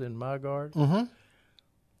cages in my garden, mm-hmm.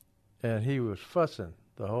 and he was fussing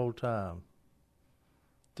the whole time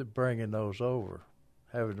to bringing those over,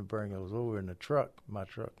 having to bring those over in the truck, my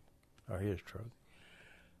truck, or his truck.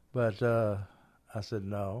 But I said,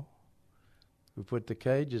 no, we put the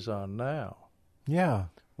cages on now. Yeah.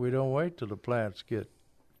 We don't wait till the plants get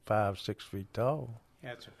 5-6 feet tall.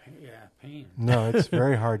 Yeah, it's a pain. No, it's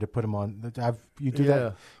very hard to put them on. You do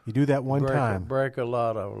that one time. Break a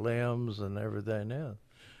lot of limbs and everything else.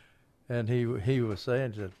 And he was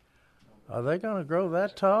saying, are they going to grow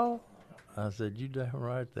that tall? I said, you damn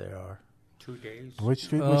right they are. 2 days. What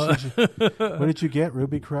did you get?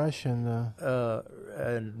 Ruby Crush and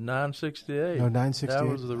 968. No, 968. That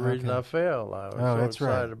was the reason I fell. I was so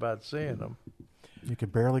excited about seeing them. You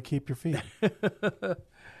could barely keep your feet.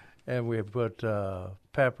 And we put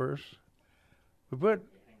peppers. We put,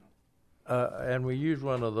 and we used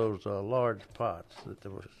one of those large pots that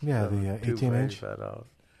there was. Yeah, the 18-inch.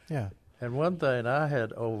 Yeah. And one thing I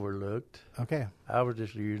had overlooked. Okay. I was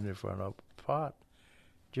just using it for a pot.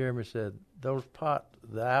 Jeremy said the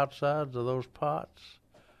outsides of those pots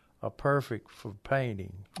are perfect for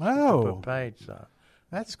painting. Oh. To put paints on.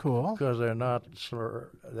 That's cool. Because they're not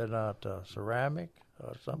ceramic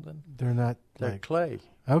or something. They're not. They're clay.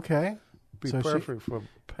 Okay. Be perfect for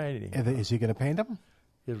painting. Is he going to paint them?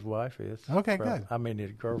 His wife is. Okay, good. I mean,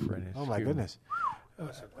 his girlfriend is. Oh, my goodness.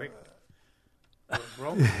 That's a quick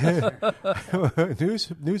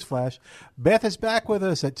News flash. Beth is back with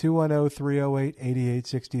us at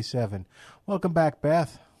 210-308-8867. Welcome back,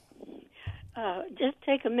 Beth. Just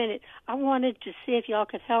take a minute. I wanted to see if y'all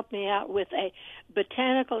could help me out with a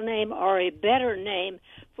botanical name or a better name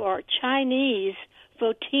for Chinese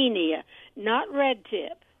Photinia, not red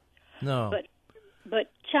tip. No.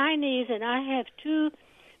 But Chinese, and I have 2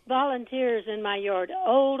 volunteers in my yard,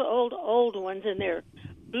 old ones, and they're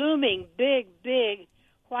blooming big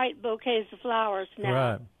white bouquets of flowers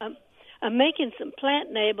now. Right. I'm making some plant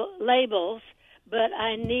labels, but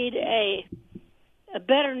I need a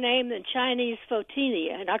better name than Chinese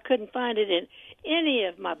Photinia, and I couldn't find it in any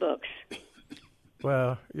of my books.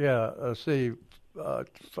 Well, yeah.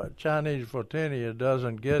 Chinese Photinia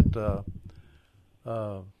doesn't get the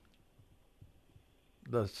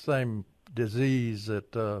same disease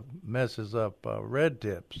that messes up red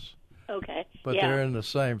tips. Okay. But they're in the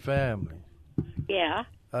same family. Yeah.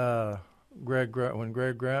 When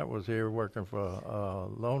Greg Grant was here working for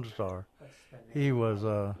Lone Star, he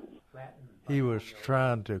was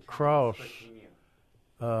trying to cross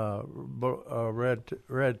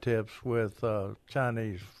red tips with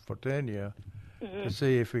Chinese Photinia to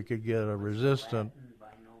see if he could get a resistant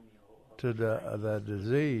to the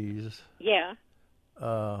disease. Yeah.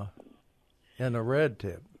 In a red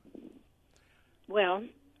tip. Well.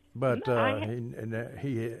 But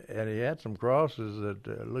he had some crosses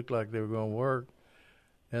that looked like they were going to work,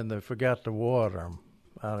 and they forgot to water them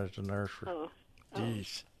out at the nursery.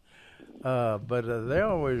 Jeez. But they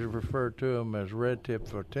always refer to them as red tip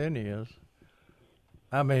Photinias.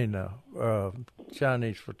 I mean,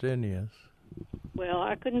 Chinese Photinias. Well,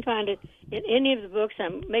 I couldn't find it in any of the books.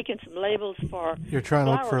 I'm making some labels for You're trying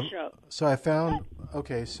to look for. Show. So I found.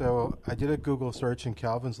 Okay, so I did a Google search, and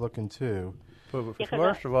Calvin's looking too. But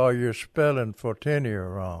first of all, you're spelling Photinia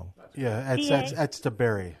wrong. Yeah, that's the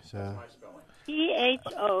berry. So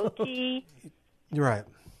Phot. You're right.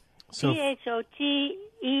 So Photenia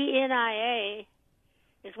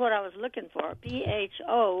is what I was looking for.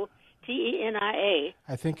 Photenia.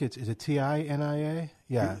 I think is it Tinia?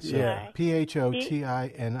 Yeah. So yeah.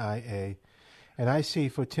 Photinia, and I see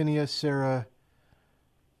Photinia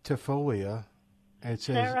ceratifolia, and it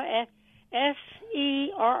says Serra, Serra.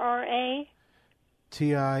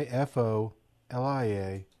 Tifolia,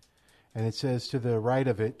 and it says to the right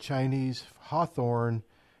of it Chinese hawthorn,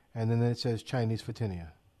 and then it says Chinese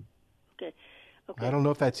Photinia. Okay. I don't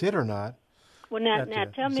know if that's it or not. Well, now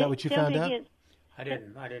tell me. Is that what you found out? Again. I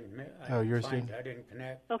didn't. Yours didn't. I didn't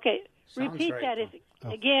connect. Okay, Sounds repeat right. that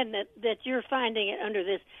again. That you're finding it under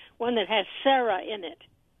this one that has Sarah in it.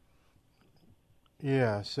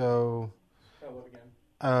 Yeah. So. Spell it again.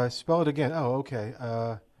 Spell it again. Oh, okay.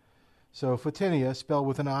 So Photinia, spelled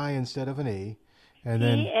with an I instead of an E, and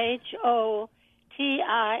then Photina.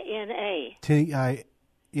 Tia. Tinia.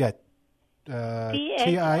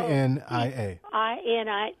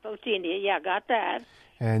 Photinia. Yeah, got that.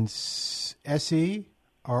 And Serratif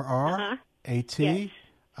Olia.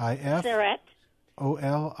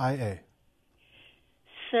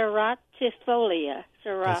 Ceratifolia.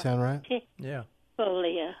 That sound right? Yeah.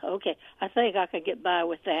 Folia. Okay, I think I could get by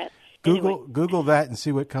with that. Google that and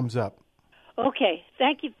see what comes up. Okay,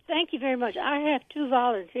 thank you very much. I have 2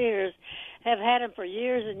 volunteers, have had them for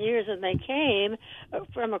years and years, and they came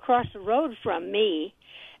from across the road from me,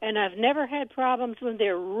 and I've never had problems when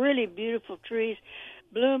they're really beautiful trees.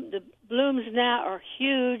 The blooms now are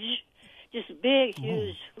huge, just big,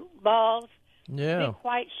 huge balls. Yeah. Big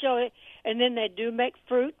white showy, and then they do make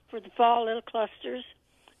fruit for the fall, little clusters.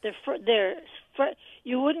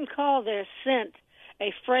 You wouldn't call their scent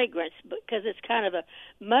a fragrance because it's kind of a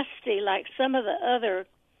musty, like some of the other,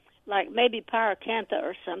 like maybe pyracantha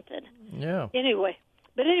or something. Yeah. Anyway,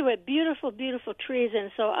 beautiful, beautiful trees,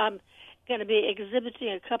 and so I'm going to be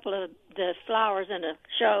exhibiting a couple of the flowers in a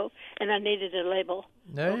show, and I needed a label.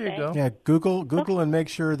 There you go. Yeah, Google and make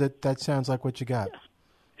sure that sounds like what you got.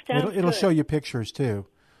 It'll show you pictures too.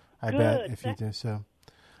 I bet if you do so.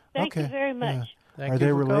 Thank you very much. Thank Are you they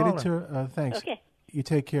for related calling. to? Thanks. Okay. You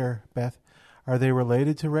take care, Beth. Are they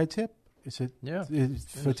related to red tip? Is it? Yeah. Is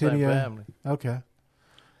the same family. Okay.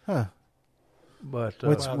 Huh. But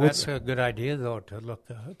that's a good idea though to look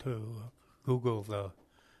to Google the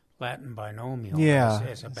Latin binomial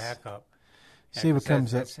as a backup. See what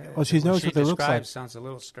comes up. Well, she knows what they look like. Sounds a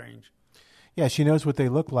little strange. Yeah, she knows what they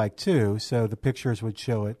look like too. So the pictures would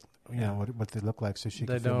show it. You know what they look like, so she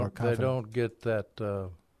can feel more confident. They don't get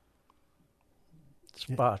that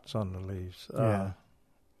spots on the leaves. Yeah.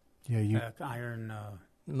 Iron.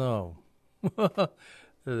 No.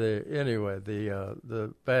 Anyway,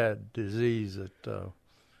 the bad disease that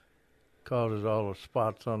causes all the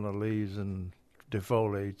spots on the leaves and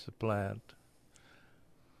defoliates the plant.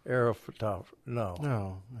 Aerophytoph.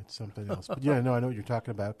 No, that's something else. But yeah, no, I know what you're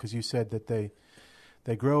talking about because you said that they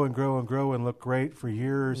grow and grow and grow and look great for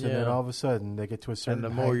years, and then all of a sudden they get to a certain.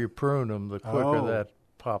 And the more you prune them, the quicker that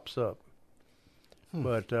pops up.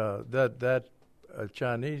 But that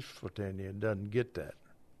Chinese Photinia doesn't get that.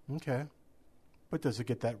 Okay. But does it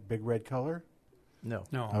get that big red color? No.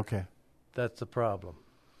 Okay. That's the problem.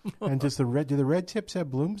 And do the red tips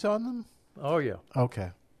have blooms on them? Oh, yeah.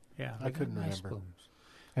 Okay. Yeah, I couldn't nice remember. Blooms.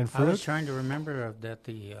 And fruit? I was trying to remember that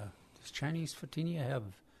does Chinese photinia have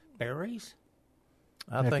berries?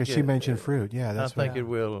 I think she mentioned fruit. Yeah, that's I think it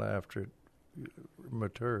will after it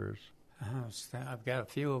matures. I've got a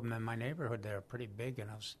few of them in my neighborhood that are pretty big,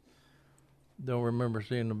 and I was don't remember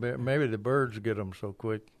seeing the bear. Maybe the birds get them so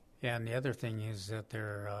quick. Yeah, and the other thing is that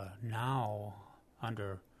they're now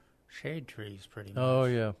under shade trees pretty much. Oh,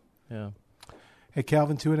 yeah, yeah. Hey,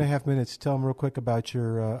 Calvin, 2.5 minutes. Tell them real quick about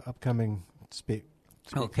your upcoming speak.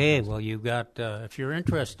 Okay, well, you've got, if you're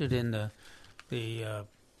interested in the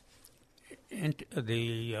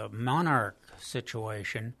monarch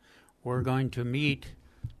situation, we're going to meet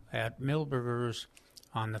at Milberger's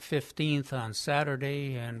on the 15th on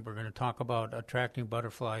Saturday, and we're going to talk about attracting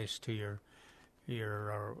butterflies to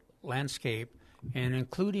your landscape, and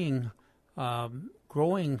including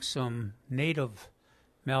growing some native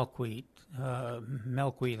milkweed. A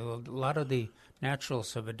lot of the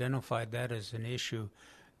naturalists have identified that as an issue,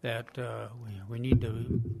 that we need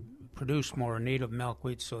to produce more native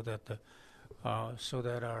milkweed so that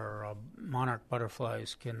our monarch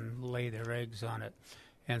butterflies can lay their eggs on it.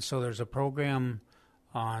 And so there's a program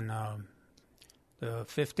on the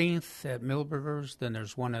 15th at Milberger's. Then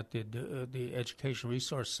there's one at the Education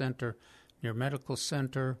Resource Center near Medical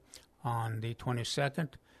Center on the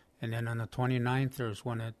 22nd. And then on the 29th, there's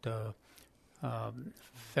one at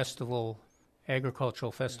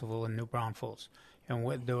Agricultural Festival in New Braunfels. And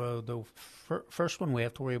the first one we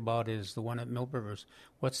have to worry about is the one at Milberger's.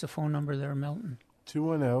 What's the phone number there, Milton?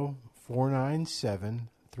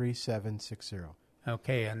 210-497-3760.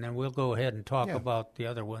 Okay, and then we'll go ahead and talk about the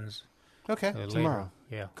other ones. Okay, tomorrow.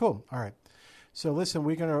 Yeah. Cool. All right. So, listen,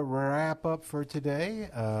 we're going to wrap up for today,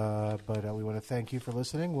 but we want to thank you for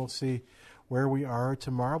listening. We'll see where we are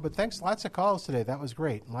tomorrow. But thanks, lots of calls today. That was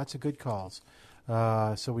great. Lots of good calls.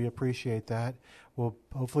 So we appreciate that. We'll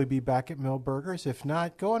hopefully be back at Milberger's. If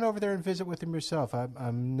not, go on over there and visit with them yourself.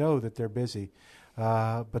 I know that they're busy,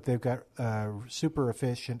 but they've got super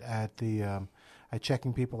efficient at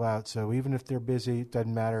checking people out. So even if they're busy, it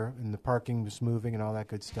doesn't matter. And the parking is moving and all that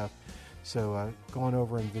good stuff. So go on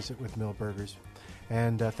over and visit with Milberger's.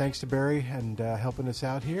 And thanks to Barry and helping us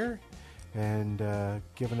out here and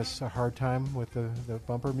giving us a hard time with the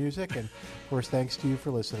bumper music. And, of course, thanks to you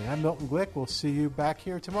for listening. I'm Milton Glick. We'll see you back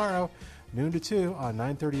here tomorrow, noon to 2 on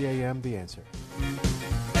 9:30 a.m. The Answer.